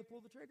scared to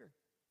pull the trigger.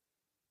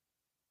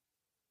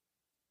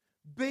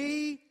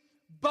 Be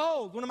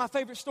bold. One of my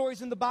favorite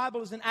stories in the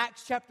Bible is in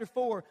Acts chapter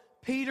 4.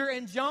 Peter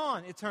and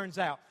John, it turns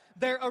out.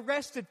 They're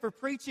arrested for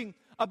preaching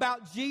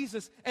about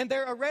Jesus, and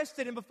they're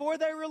arrested, and before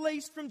they're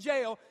released from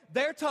jail,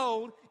 they're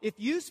told, if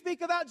you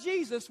speak about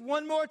Jesus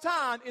one more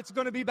time, it's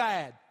going to be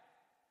bad.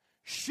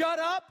 Shut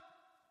up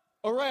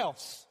or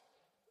else.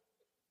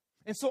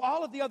 And so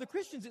all of the other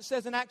Christians, it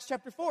says in Acts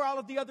chapter 4, all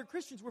of the other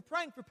Christians were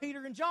praying for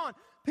Peter and John.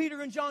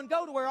 Peter and John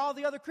go to where all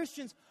the other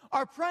Christians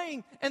are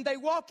praying, and they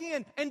walk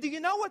in. And do you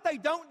know what they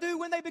don't do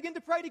when they begin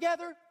to pray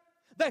together?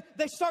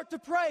 They start to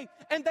pray,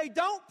 and they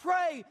don't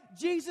pray,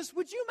 Jesus,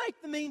 would you make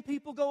the mean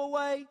people go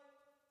away?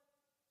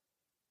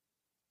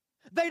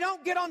 They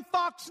don't get on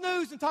Fox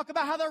News and talk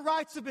about how their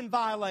rights have been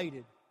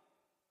violated.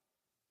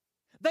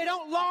 They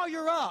don't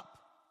lawyer up.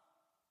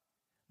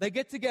 They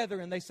get together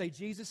and they say,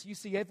 Jesus, you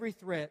see every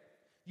threat.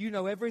 You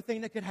know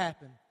everything that could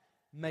happen.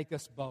 Make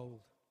us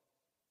bold.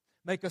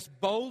 Make us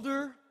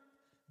bolder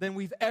than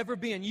we've ever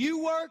been.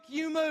 You work,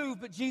 you move,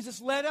 but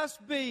Jesus, let us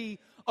be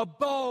a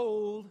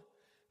bold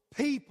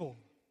people.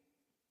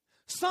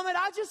 Summit,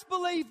 I just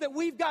believe that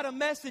we've got a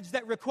message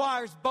that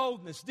requires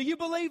boldness. Do you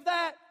believe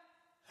that?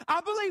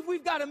 I believe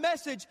we've got a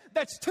message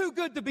that's too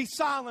good to be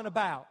silent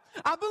about.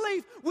 I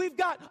believe we've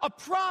got a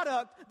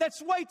product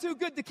that's way too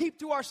good to keep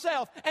to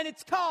ourselves, and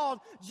it's called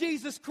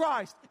Jesus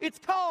Christ. It's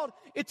called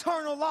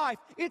eternal life.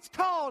 It's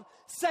called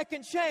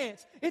second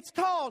chance. It's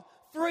called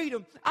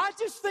freedom. I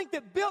just think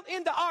that built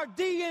into our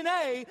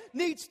DNA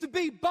needs to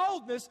be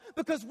boldness,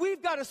 because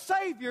we've got a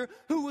Savior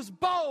who was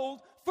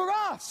bold for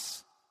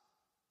us.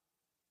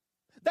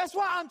 That's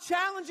why I'm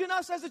challenging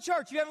us as a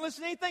church. You haven't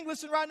listened to anything?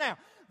 Listen right now.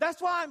 That's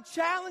why I'm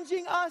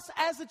challenging us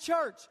as a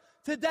church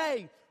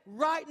today,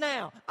 right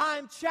now.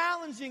 I'm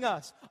challenging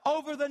us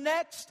over the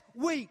next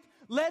week.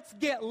 Let's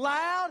get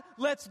loud.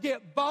 Let's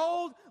get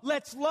bold.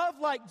 Let's love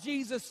like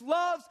Jesus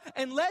loves.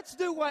 And let's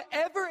do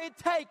whatever it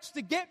takes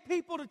to get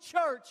people to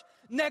church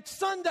next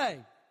Sunday.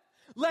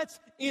 Let's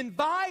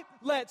invite.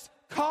 Let's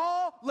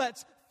call.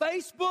 Let's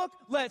Facebook.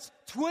 Let's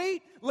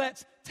tweet.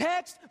 Let's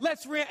text.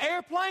 Let's rent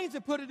airplanes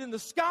and put it in the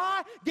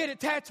sky. Get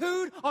it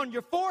tattooed on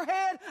your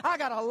forehead. I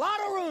got a lot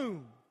of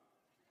room.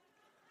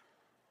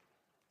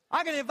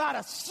 I can invite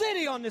a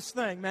city on this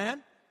thing,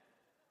 man.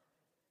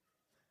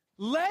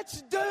 Let's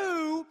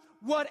do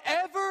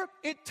whatever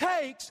it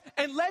takes,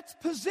 and let's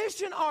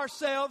position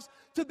ourselves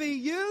to be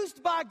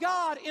used by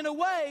God in a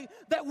way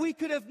that we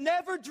could have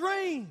never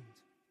dreamed.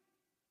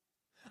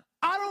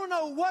 I don't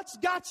know what's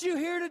got you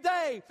here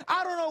today.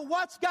 I don't know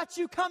what's got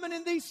you coming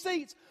in these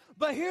seats.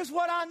 But here's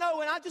what I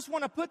know, and I just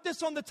want to put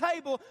this on the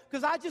table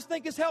because I just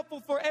think it's helpful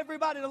for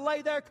everybody to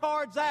lay their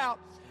cards out.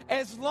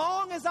 As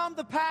long as I'm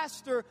the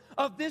pastor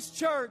of this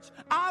church,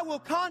 I will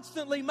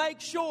constantly make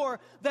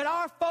sure that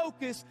our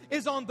focus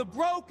is on the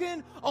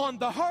broken, on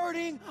the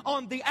hurting,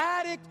 on the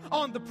addict,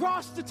 on the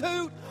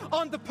prostitute,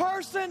 on the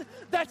person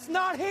that's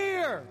not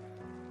here.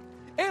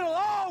 It'll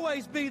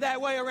always be that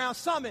way around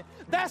Summit.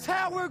 That's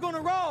how we're going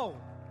to roll.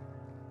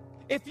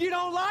 If you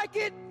don't like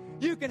it,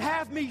 you can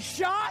have me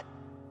shot.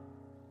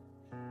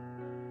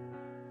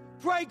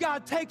 Pray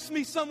God takes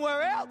me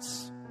somewhere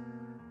else.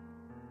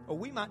 Or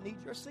we might need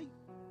your seat.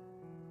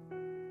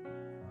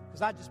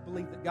 Because I just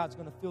believe that God's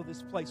going to fill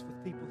this place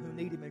with people who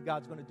need Him, and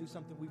God's going to do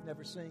something we've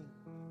never seen,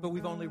 but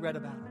we've only read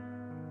about it.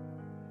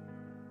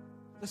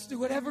 Let's do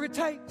whatever it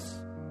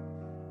takes.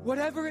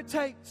 Whatever it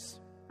takes.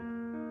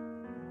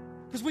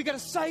 Because we got a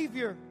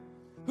Savior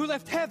who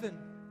left heaven,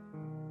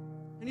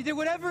 and He did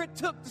whatever it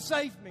took to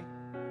save me.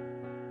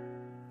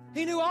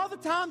 He knew all the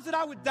times that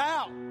I would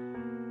doubt,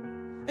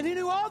 and He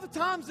knew all the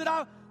times that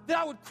I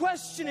would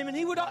question Him, and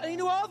He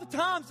knew all the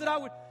times that I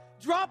would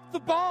drop the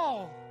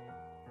ball.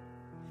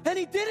 And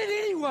He did it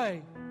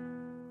anyway.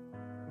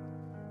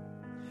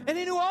 And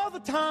He knew all the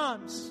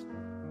times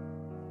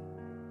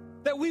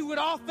that we would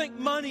all think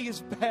money is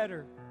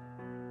better.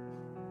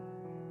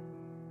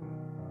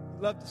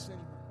 He loved us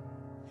anyway.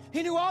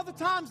 He knew all the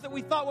times that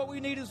we thought what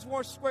we need is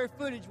more square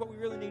footage. What we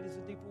really need is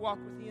a deeper walk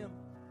with Him.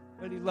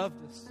 But He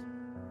loved us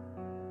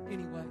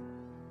anyway.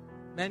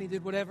 Man, He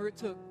did whatever it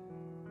took.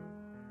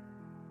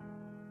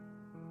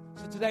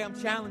 So today I'm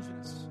challenging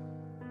us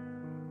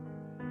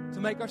to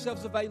make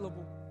ourselves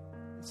available.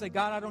 Say,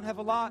 God, I don't have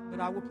a lot, but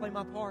I will play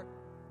my part.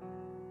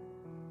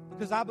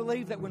 Because I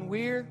believe that when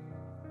we're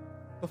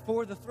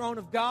before the throne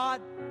of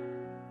God,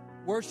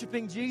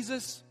 worshiping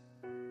Jesus,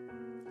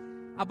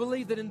 I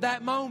believe that in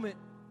that moment,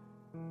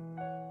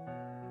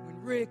 when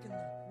Rick and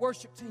the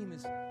worship team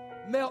is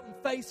melting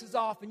faces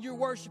off and you're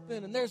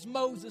worshiping and there's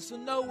Moses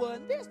and Noah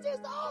and this is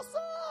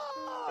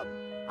awesome,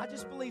 I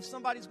just believe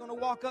somebody's going to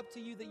walk up to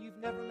you that you've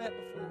never met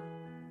before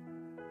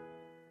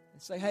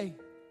and say, hey,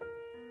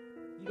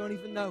 you don't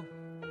even know,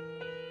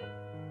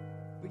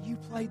 but you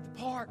played the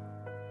part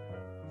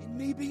in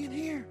me being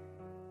here.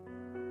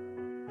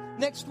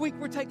 Next week,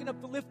 we're taking up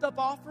the Lift Up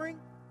offering.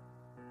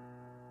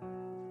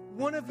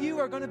 One of you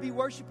are going to be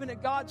worshiping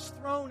at God's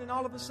throne, and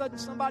all of a sudden,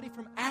 somebody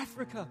from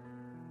Africa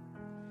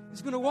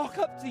is going to walk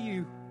up to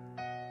you,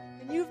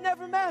 and you've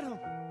never met him,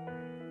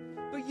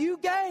 but you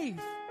gave.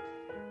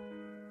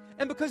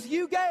 And because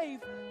you gave,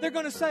 they're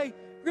going to say,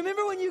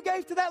 remember when you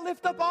gave to that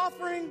Lift Up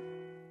offering,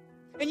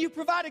 and you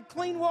provided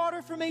clean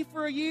water for me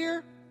for a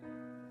year?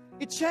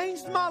 It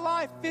changed my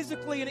life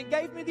physically, and it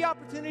gave me the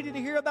opportunity to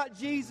hear about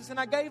Jesus, and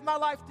I gave my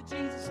life to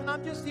Jesus, and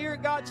I'm just here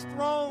at God's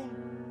throne,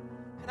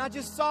 and I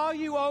just saw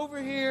you over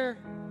here.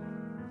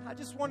 I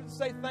just wanted to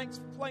say thanks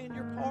for playing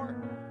your part.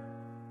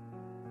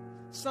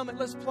 Summit,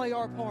 let's play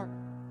our part.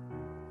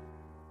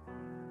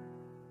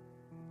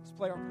 Let's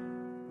play our part.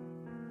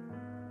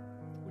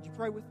 Would you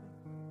pray with me?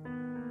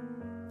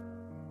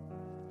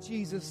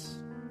 Jesus,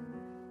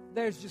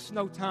 there's just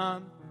no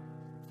time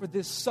for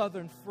this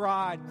southern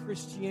fried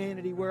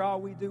Christianity where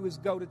all we do is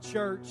go to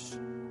church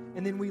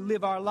and then we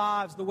live our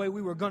lives the way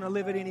we were going to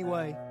live it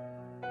anyway.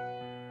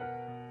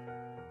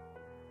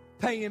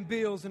 Paying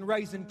bills and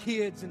raising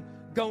kids and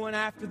going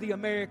after the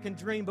American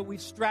dream, but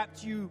we've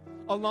strapped you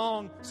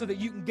along so that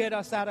you can get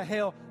us out of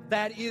hell.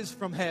 That is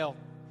from hell.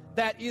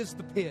 That is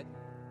the pit.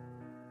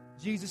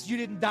 Jesus, you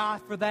didn't die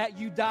for that.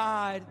 You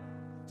died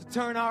to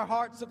turn our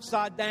hearts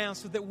upside down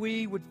so that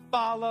we would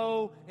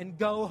follow and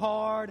go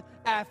hard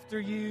after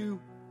you.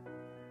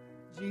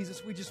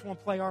 Jesus, we just want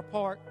to play our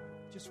part.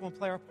 Just want to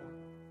play our part.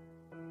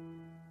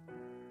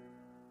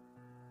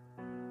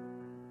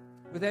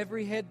 With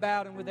every head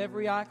bowed and with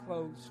every eye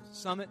closed,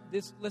 Summit,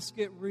 let's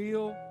get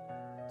real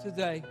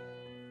today.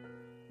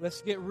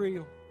 Let's get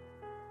real.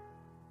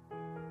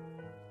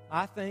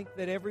 I think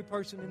that every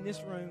person in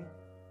this room,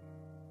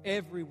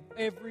 every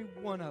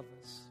one of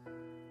us,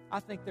 I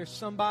think there's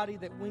somebody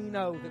that we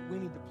know that we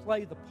need to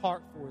play the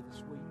part for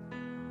this week.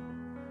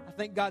 I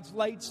think God's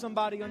laid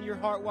somebody on your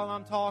heart while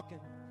I'm talking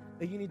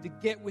that you need to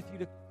get with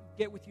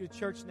you to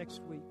church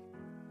next week.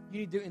 You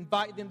need to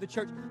invite them to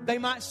church. They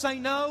might say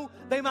no.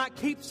 They might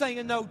keep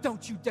saying no.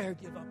 Don't you dare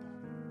give up on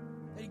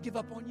them. They give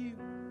up on you.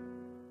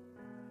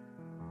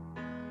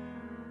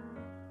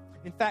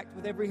 In fact,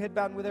 with every head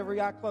bowed and with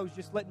every eye closed,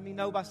 just letting me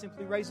know by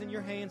simply raising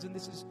your hands, and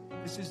this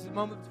is the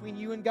moment between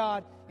you and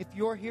God. If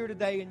you're here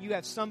today and you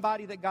have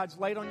somebody that God's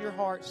laid on your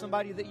heart,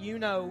 somebody that you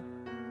know,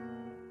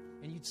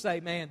 and you'd say,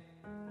 man,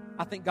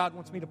 I think God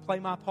wants me to play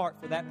my part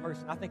for that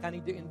person. I think I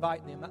need to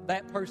invite them.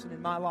 That person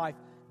in my life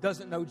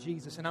doesn't know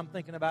Jesus, and I'm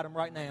thinking about them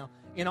right now.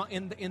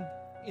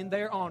 In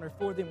their honor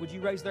for them, would you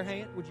raise their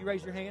hand? Would you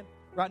raise your hand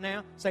right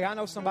now? Say, I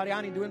know somebody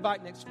I need to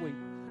invite next week.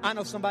 I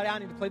know somebody I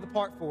need to play the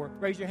part for.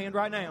 Raise your hand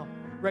right now.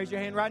 Raise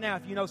your hand right now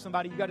if you know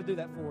somebody you got to do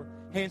that for.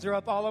 Hands are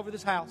up all over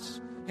this house.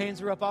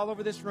 Hands are up all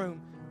over this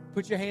room.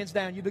 Put your hands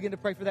down. You begin to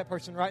pray for that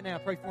person right now.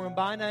 Pray for them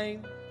by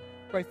name.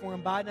 Pray for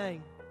them by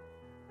name.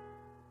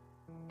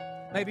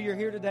 Maybe you're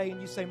here today and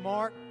you say,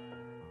 Mark,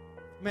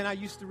 man, I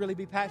used to really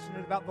be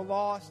passionate about the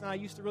lost, and I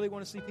used to really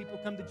want to see people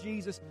come to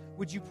Jesus.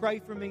 Would you pray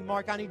for me,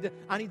 Mark? I need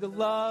to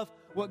love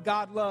what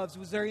God loves.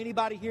 Was there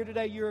anybody here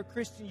today, you're a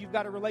Christian, you've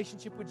got a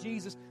relationship with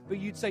Jesus, but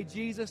you'd say,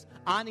 Jesus,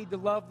 I need to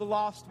love the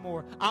lost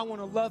more. I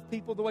want to love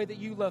people the way that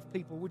you love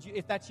people. Would you,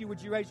 if that's you,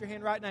 would you raise your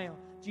hand right now?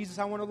 Jesus,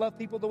 I want to love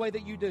people the way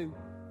that you do.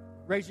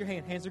 Raise your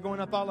hand. Hands are going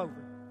up all over.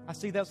 I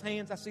see those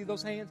hands. I see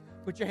those hands.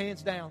 Put your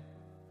hands down.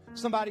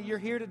 Somebody, you're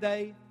here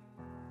today,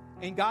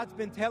 and God's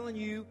been telling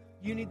you,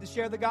 you need to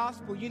share the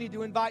gospel. You need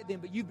to invite them,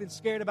 but you've been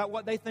scared about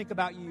what they think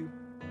about you.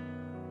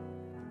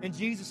 And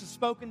Jesus has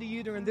spoken to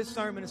you during this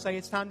sermon and say,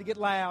 it's time to get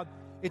loud.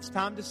 It's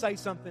time to say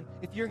something.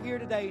 If you're here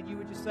today and you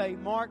would just say,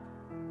 Mark,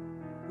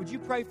 would you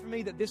pray for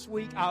me that this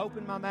week I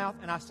open my mouth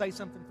and I say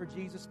something for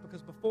Jesus?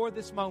 Because before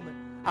this moment,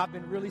 I've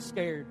been really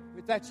scared.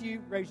 If that's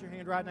you, raise your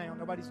hand right now.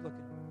 Nobody's looking.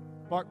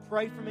 Mark,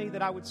 pray for me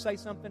that I would say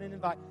something and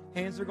invite.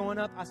 Hands are going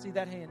up. I see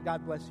that hand.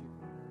 God bless you.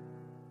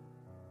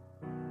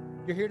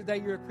 You're here today,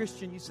 you're a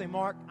Christian, you say,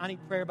 Mark, I need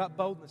prayer about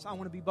boldness. I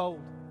want to be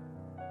bold.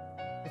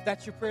 If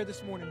that's your prayer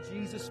this morning,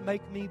 Jesus,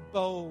 make me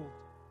bold.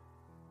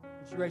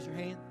 Would you raise your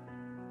hand?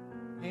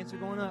 Hands are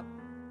going up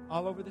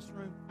all over this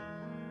room.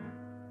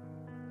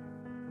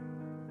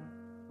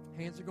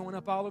 Hands are going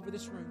up all over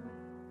this room.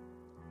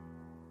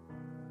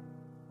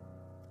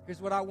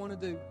 Here's what I want to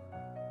do.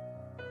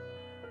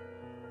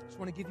 I just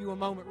want to give you a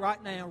moment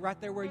right now, right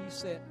there where you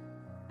sit,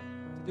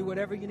 to do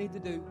whatever you need to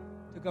do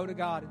to go to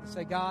God and to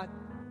say, God,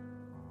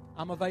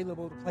 I'm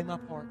available to play my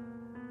part.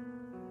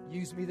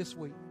 Use me this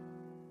week.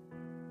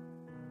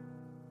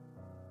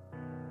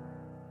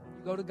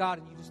 You go to God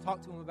and you just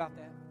talk to Him about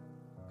that.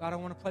 God, I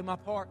want to play my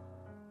part.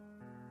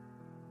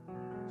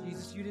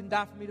 Jesus, you didn't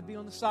die for me to be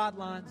on the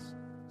sidelines.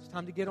 It's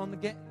time to get on the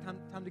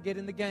time to get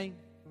in the game.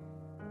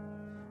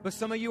 But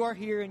some of you are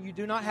here and you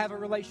do not have a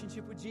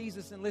relationship with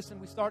Jesus. And listen,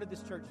 we started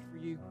this church for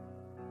you.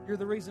 You're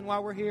the reason why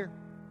we're here.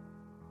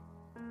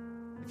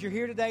 If you're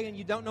here today and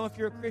you don't know if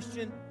you're a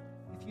Christian,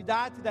 if you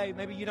died today,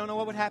 maybe you don't know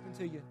what would happen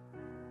to you.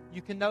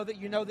 You can know that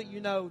you know that you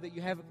know that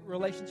you have a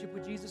relationship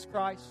with Jesus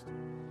Christ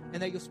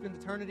and that you'll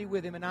spend eternity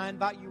with Him. And I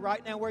invite you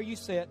right now where you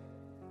sit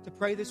to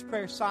pray this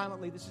prayer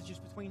silently. This is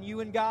just between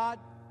you and God.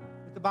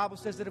 But the Bible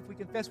says that if we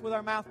confess with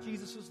our mouth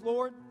Jesus is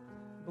Lord,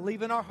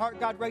 believe in our heart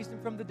God raised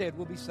Him from the dead,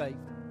 we'll be saved.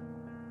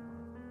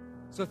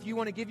 So if you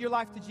want to give your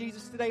life to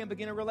Jesus today and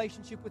begin a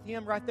relationship with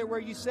Him right there where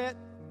you sit,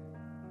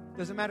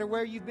 doesn't matter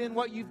where you've been,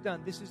 what you've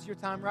done, this is your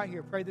time right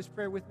here. Pray this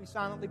prayer with me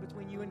silently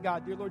between you and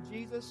God. Dear Lord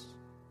Jesus,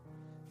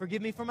 forgive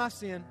me for my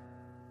sin.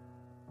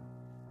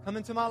 Come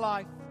into my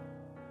life.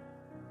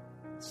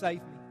 Save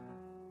me.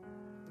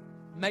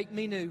 Make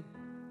me new.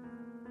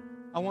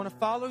 I want to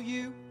follow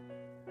you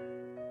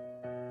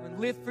and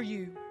live for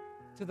you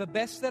to the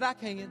best that I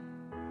can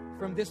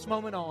from this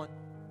moment on.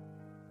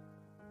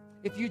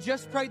 If you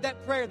just prayed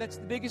that prayer, that's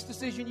the biggest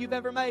decision you've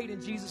ever made,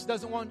 and Jesus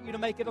doesn't want you to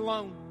make it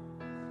alone.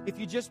 If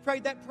you just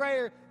prayed that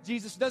prayer,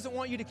 Jesus doesn't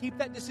want you to keep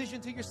that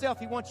decision to yourself.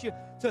 He wants you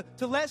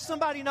to let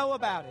somebody know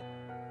about it.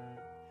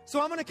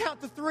 So I'm going to count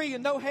to 3,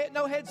 and no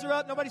heads are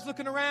up, nobody's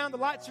looking around, the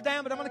lights are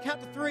down, but I'm going to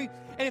count to 3.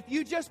 And if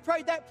you just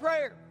prayed that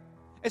prayer,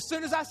 as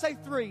soon as I say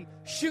 3,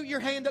 shoot your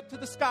hand up to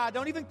the sky.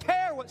 Don't even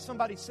care what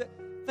somebody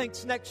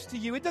thinks next to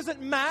you. It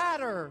doesn't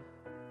matter.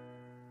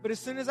 But as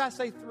soon as I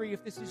say 3,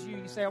 if this is you,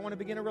 you say, I want to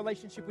begin a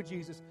relationship with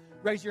Jesus,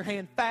 raise your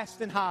hand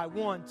fast and high.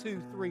 1,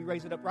 2, 3.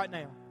 Raise it up right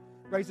now.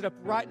 Raise it up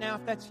right now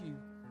if that's you.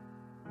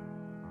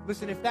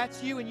 Listen, if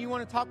that's you and you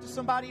want to talk to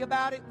somebody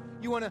about it,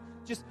 you want to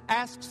just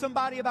ask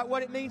somebody about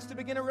what it means to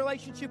begin a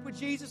relationship with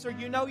Jesus, or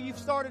you know you've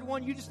started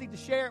one, you just need to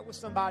share it with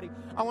somebody.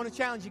 I want to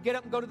challenge you. Get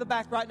up and go to the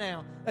back right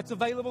now. That's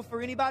available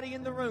for anybody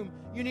in the room.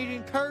 You need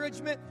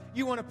encouragement.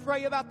 You want to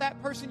pray about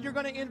that person you're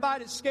going to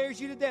invite. It scares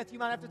you to death. You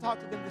might have to talk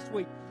to them this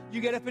week. You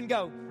get up and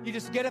go. You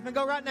just get up and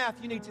go right now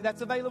if you need to.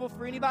 That's available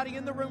for anybody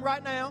in the room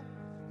right now.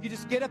 You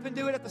just get up and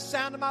do it at the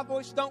sound of my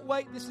voice. Don't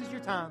wait. This is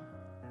your time.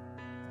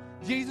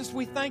 Jesus,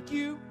 we thank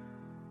you.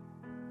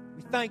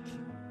 We thank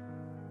you.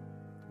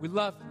 We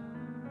love you.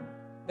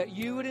 That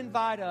you would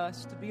invite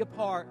us to be a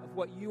part of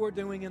what you are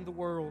doing in the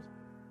world.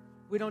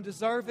 We don't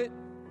deserve it.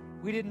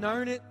 We didn't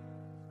earn it.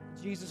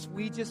 Jesus,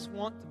 we just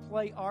want to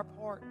play our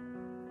part.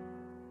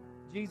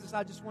 Jesus,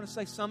 I just want to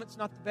say Summit's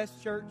not the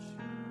best church.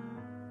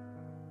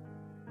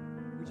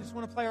 We just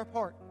want to play our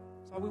part.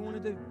 That's all we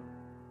want to do.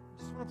 We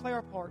just want to play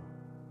our part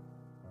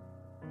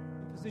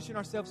and position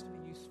ourselves to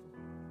be useful.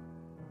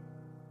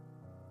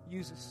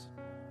 Use us.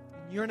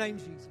 In your name,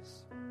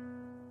 Jesus.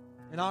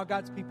 And all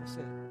God's people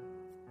said,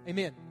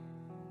 amen.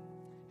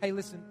 Hey,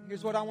 listen,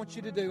 here's what I want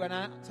you to do. And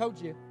I told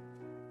you,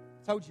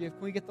 can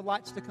we get the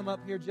lights to come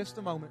up here just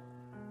a moment?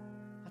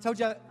 I told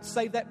you I'd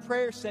save that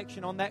prayer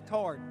section on that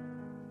card.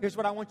 Here's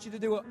what I want you to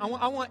do.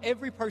 I want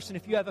every person,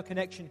 if you have a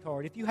connection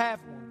card, if you have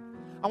one,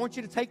 I want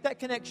you to take that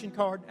connection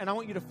card and I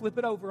want you to flip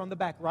it over on the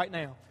back right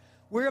now.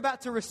 We're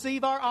about to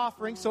receive our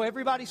offering, so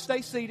everybody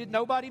stay seated.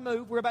 Nobody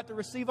move. We're about to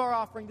receive our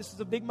offering. This is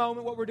a big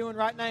moment, what we're doing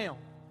right now.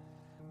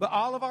 But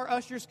all of our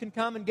ushers can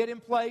come and get in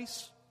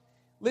place.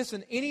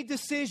 Listen, any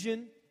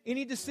decision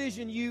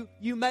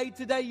you made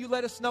today, you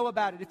let us know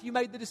about it. If you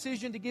made the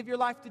decision to give your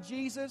life to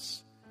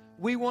Jesus,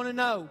 we want to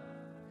know.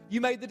 You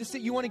made the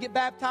decision, you want to get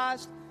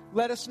baptized,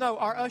 let us know.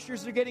 Our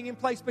ushers are getting in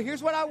place. But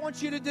here's what I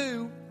want you to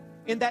do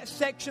in that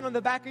section on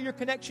the back of your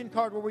connection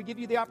card where we give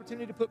you the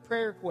opportunity to put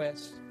prayer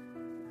requests.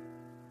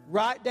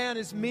 Write down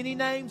as many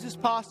names as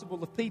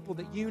possible of people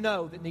that you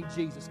know that need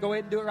Jesus. Go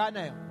ahead and do it right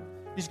now.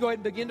 Just go ahead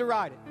and begin to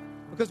write it.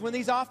 Because when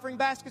these offering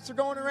baskets are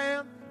going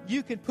around,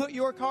 you can put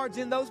your cards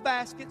in those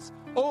baskets,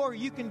 or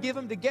you can give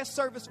them to guest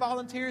service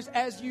volunteers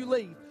as you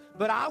leave.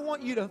 But I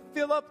want you to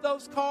fill up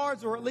those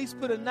cards, or at least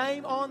put a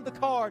name on the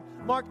card.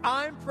 Mark,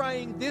 I'm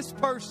praying this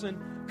person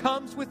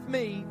comes with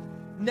me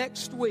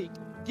next week.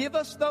 Give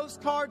us those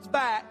cards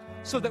back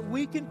so that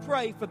we can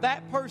pray for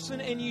that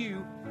person and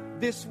you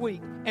this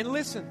week. And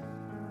listen,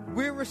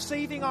 we're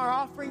receiving our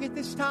offering at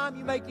this time.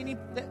 You make any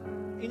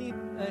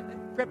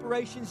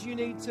preparations you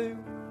need to.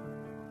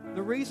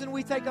 The reason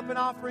we take up an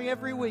offering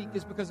every week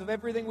is because of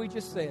everything we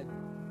just said.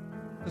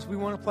 Because we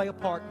want to play a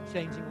part in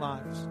changing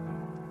lives.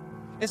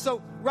 And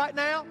so right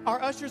now, our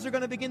ushers are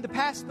going to begin to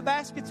pass the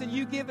baskets, and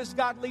you give as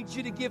God leads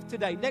you to give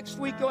today. Next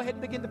week, go ahead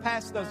and begin to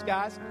pass those,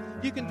 guys.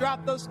 You can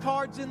drop those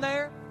cards in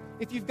there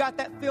if you've got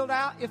that filled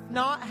out. If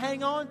not,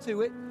 hang on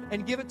to it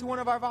and give it to one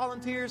of our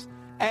volunteers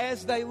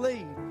as they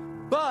leave.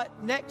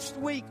 But next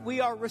week, we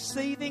are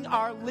receiving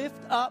our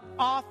Lift Up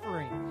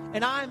offering.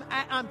 And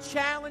I'm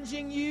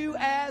challenging you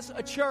as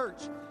a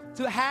church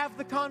to have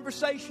the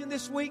conversation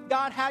this week.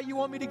 God, how you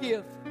want me to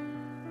give?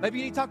 Maybe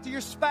you need to talk to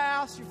your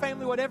spouse, your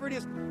family, whatever it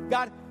is.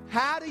 God,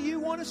 how do you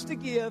want us to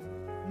give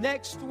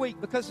next week?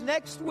 Because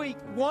next week,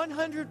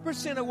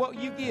 100% of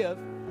what you give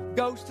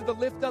goes to the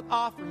Lift Up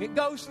offering. It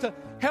goes to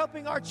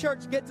helping our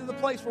church get to the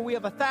place where we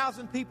have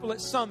 1,000 people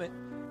at Summit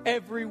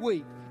every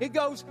week. It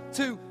goes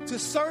to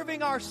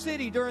serving our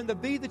city during the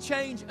Be the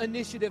Change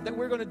initiative that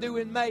we're going to do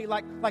in May,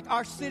 like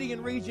our city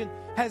and region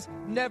has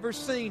never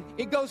seen.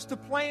 It goes to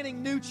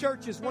planting new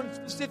churches, one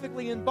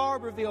specifically in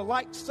Barberville,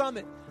 like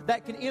Summit,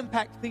 that can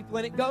impact people.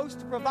 And it goes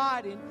to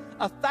providing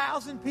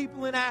 1,000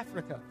 people in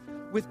Africa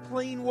with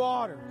clean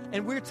water.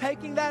 And we're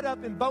taking that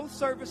up in both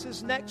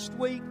services next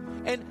week,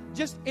 and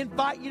just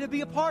invite you to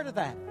be a part of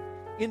that.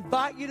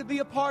 Invite you to be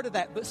a part of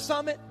that. But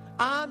Summit,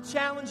 I'm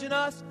challenging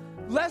us.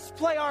 Let's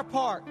play our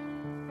part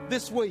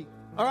this week,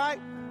 all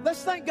right?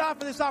 Let's thank God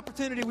for this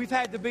opportunity we've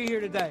had to be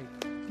here today.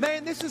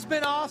 Man, this has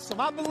been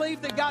awesome. I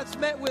believe that God's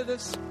met with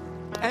us,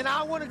 and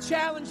I want to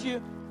challenge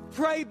you,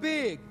 pray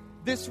big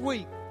this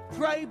week.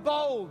 Pray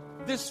bold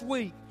this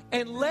week,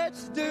 and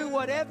let's do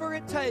whatever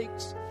it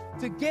takes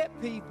to get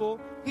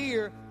people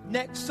here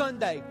next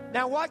Sunday.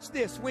 Now watch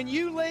this. When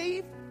you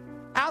leave,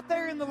 out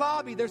there in the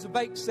lobby, there's a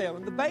bake sale.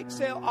 And the bake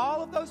sale,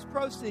 all of those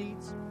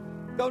proceeds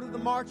go to the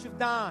March of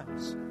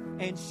Dimes.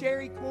 And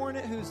Sherry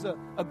Cornett, who's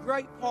a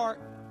great part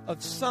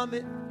of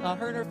Summit,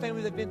 her and her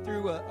family, they've been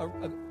through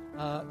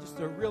just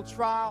a real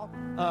trial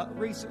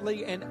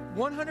recently. And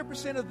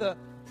 100% of the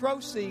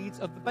proceeds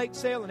of the bake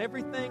sale and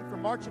everything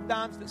from March of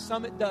Dimes that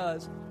Summit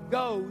does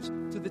goes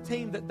to the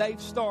team that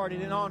they've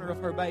started in honor of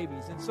her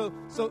babies. And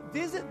so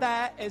visit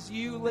that as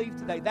you leave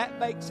today. That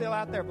bake sale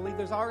out there, I believe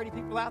there's already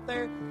people out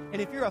there. And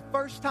if you're a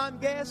first-time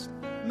guest,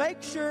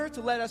 make sure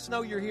to let us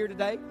know you're here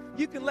today.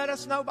 You can let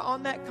us know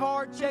on that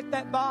card, check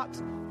that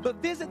box. But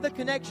visit the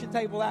connection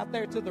table out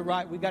there to the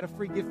right. We've got a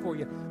free gift for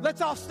you. Let's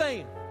all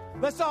stand.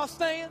 Let's all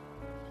stand.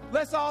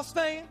 Let's all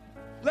stand.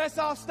 Let's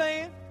all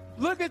stand.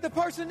 Look at the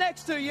person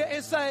next to you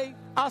and say,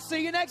 I'll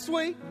see you next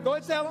week. Go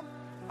ahead and tell them.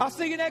 I'll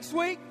see you next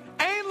week.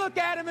 And look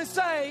at him and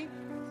say,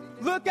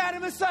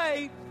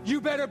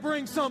 you better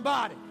bring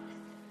somebody.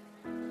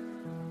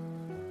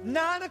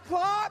 9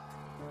 o'clock,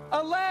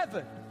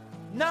 11.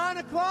 9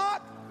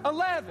 o'clock,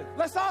 11.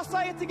 Let's all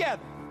say it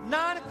together.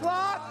 9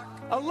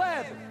 o'clock,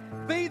 11.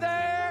 Be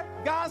there.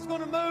 God's going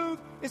to move.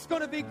 It's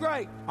going to be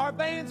great. Our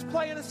band's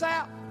playing us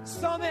out.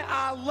 Summit,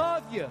 I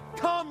love you.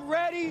 Come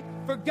ready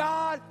for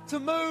God to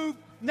move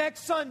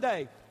next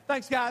Sunday.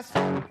 Thanks, guys.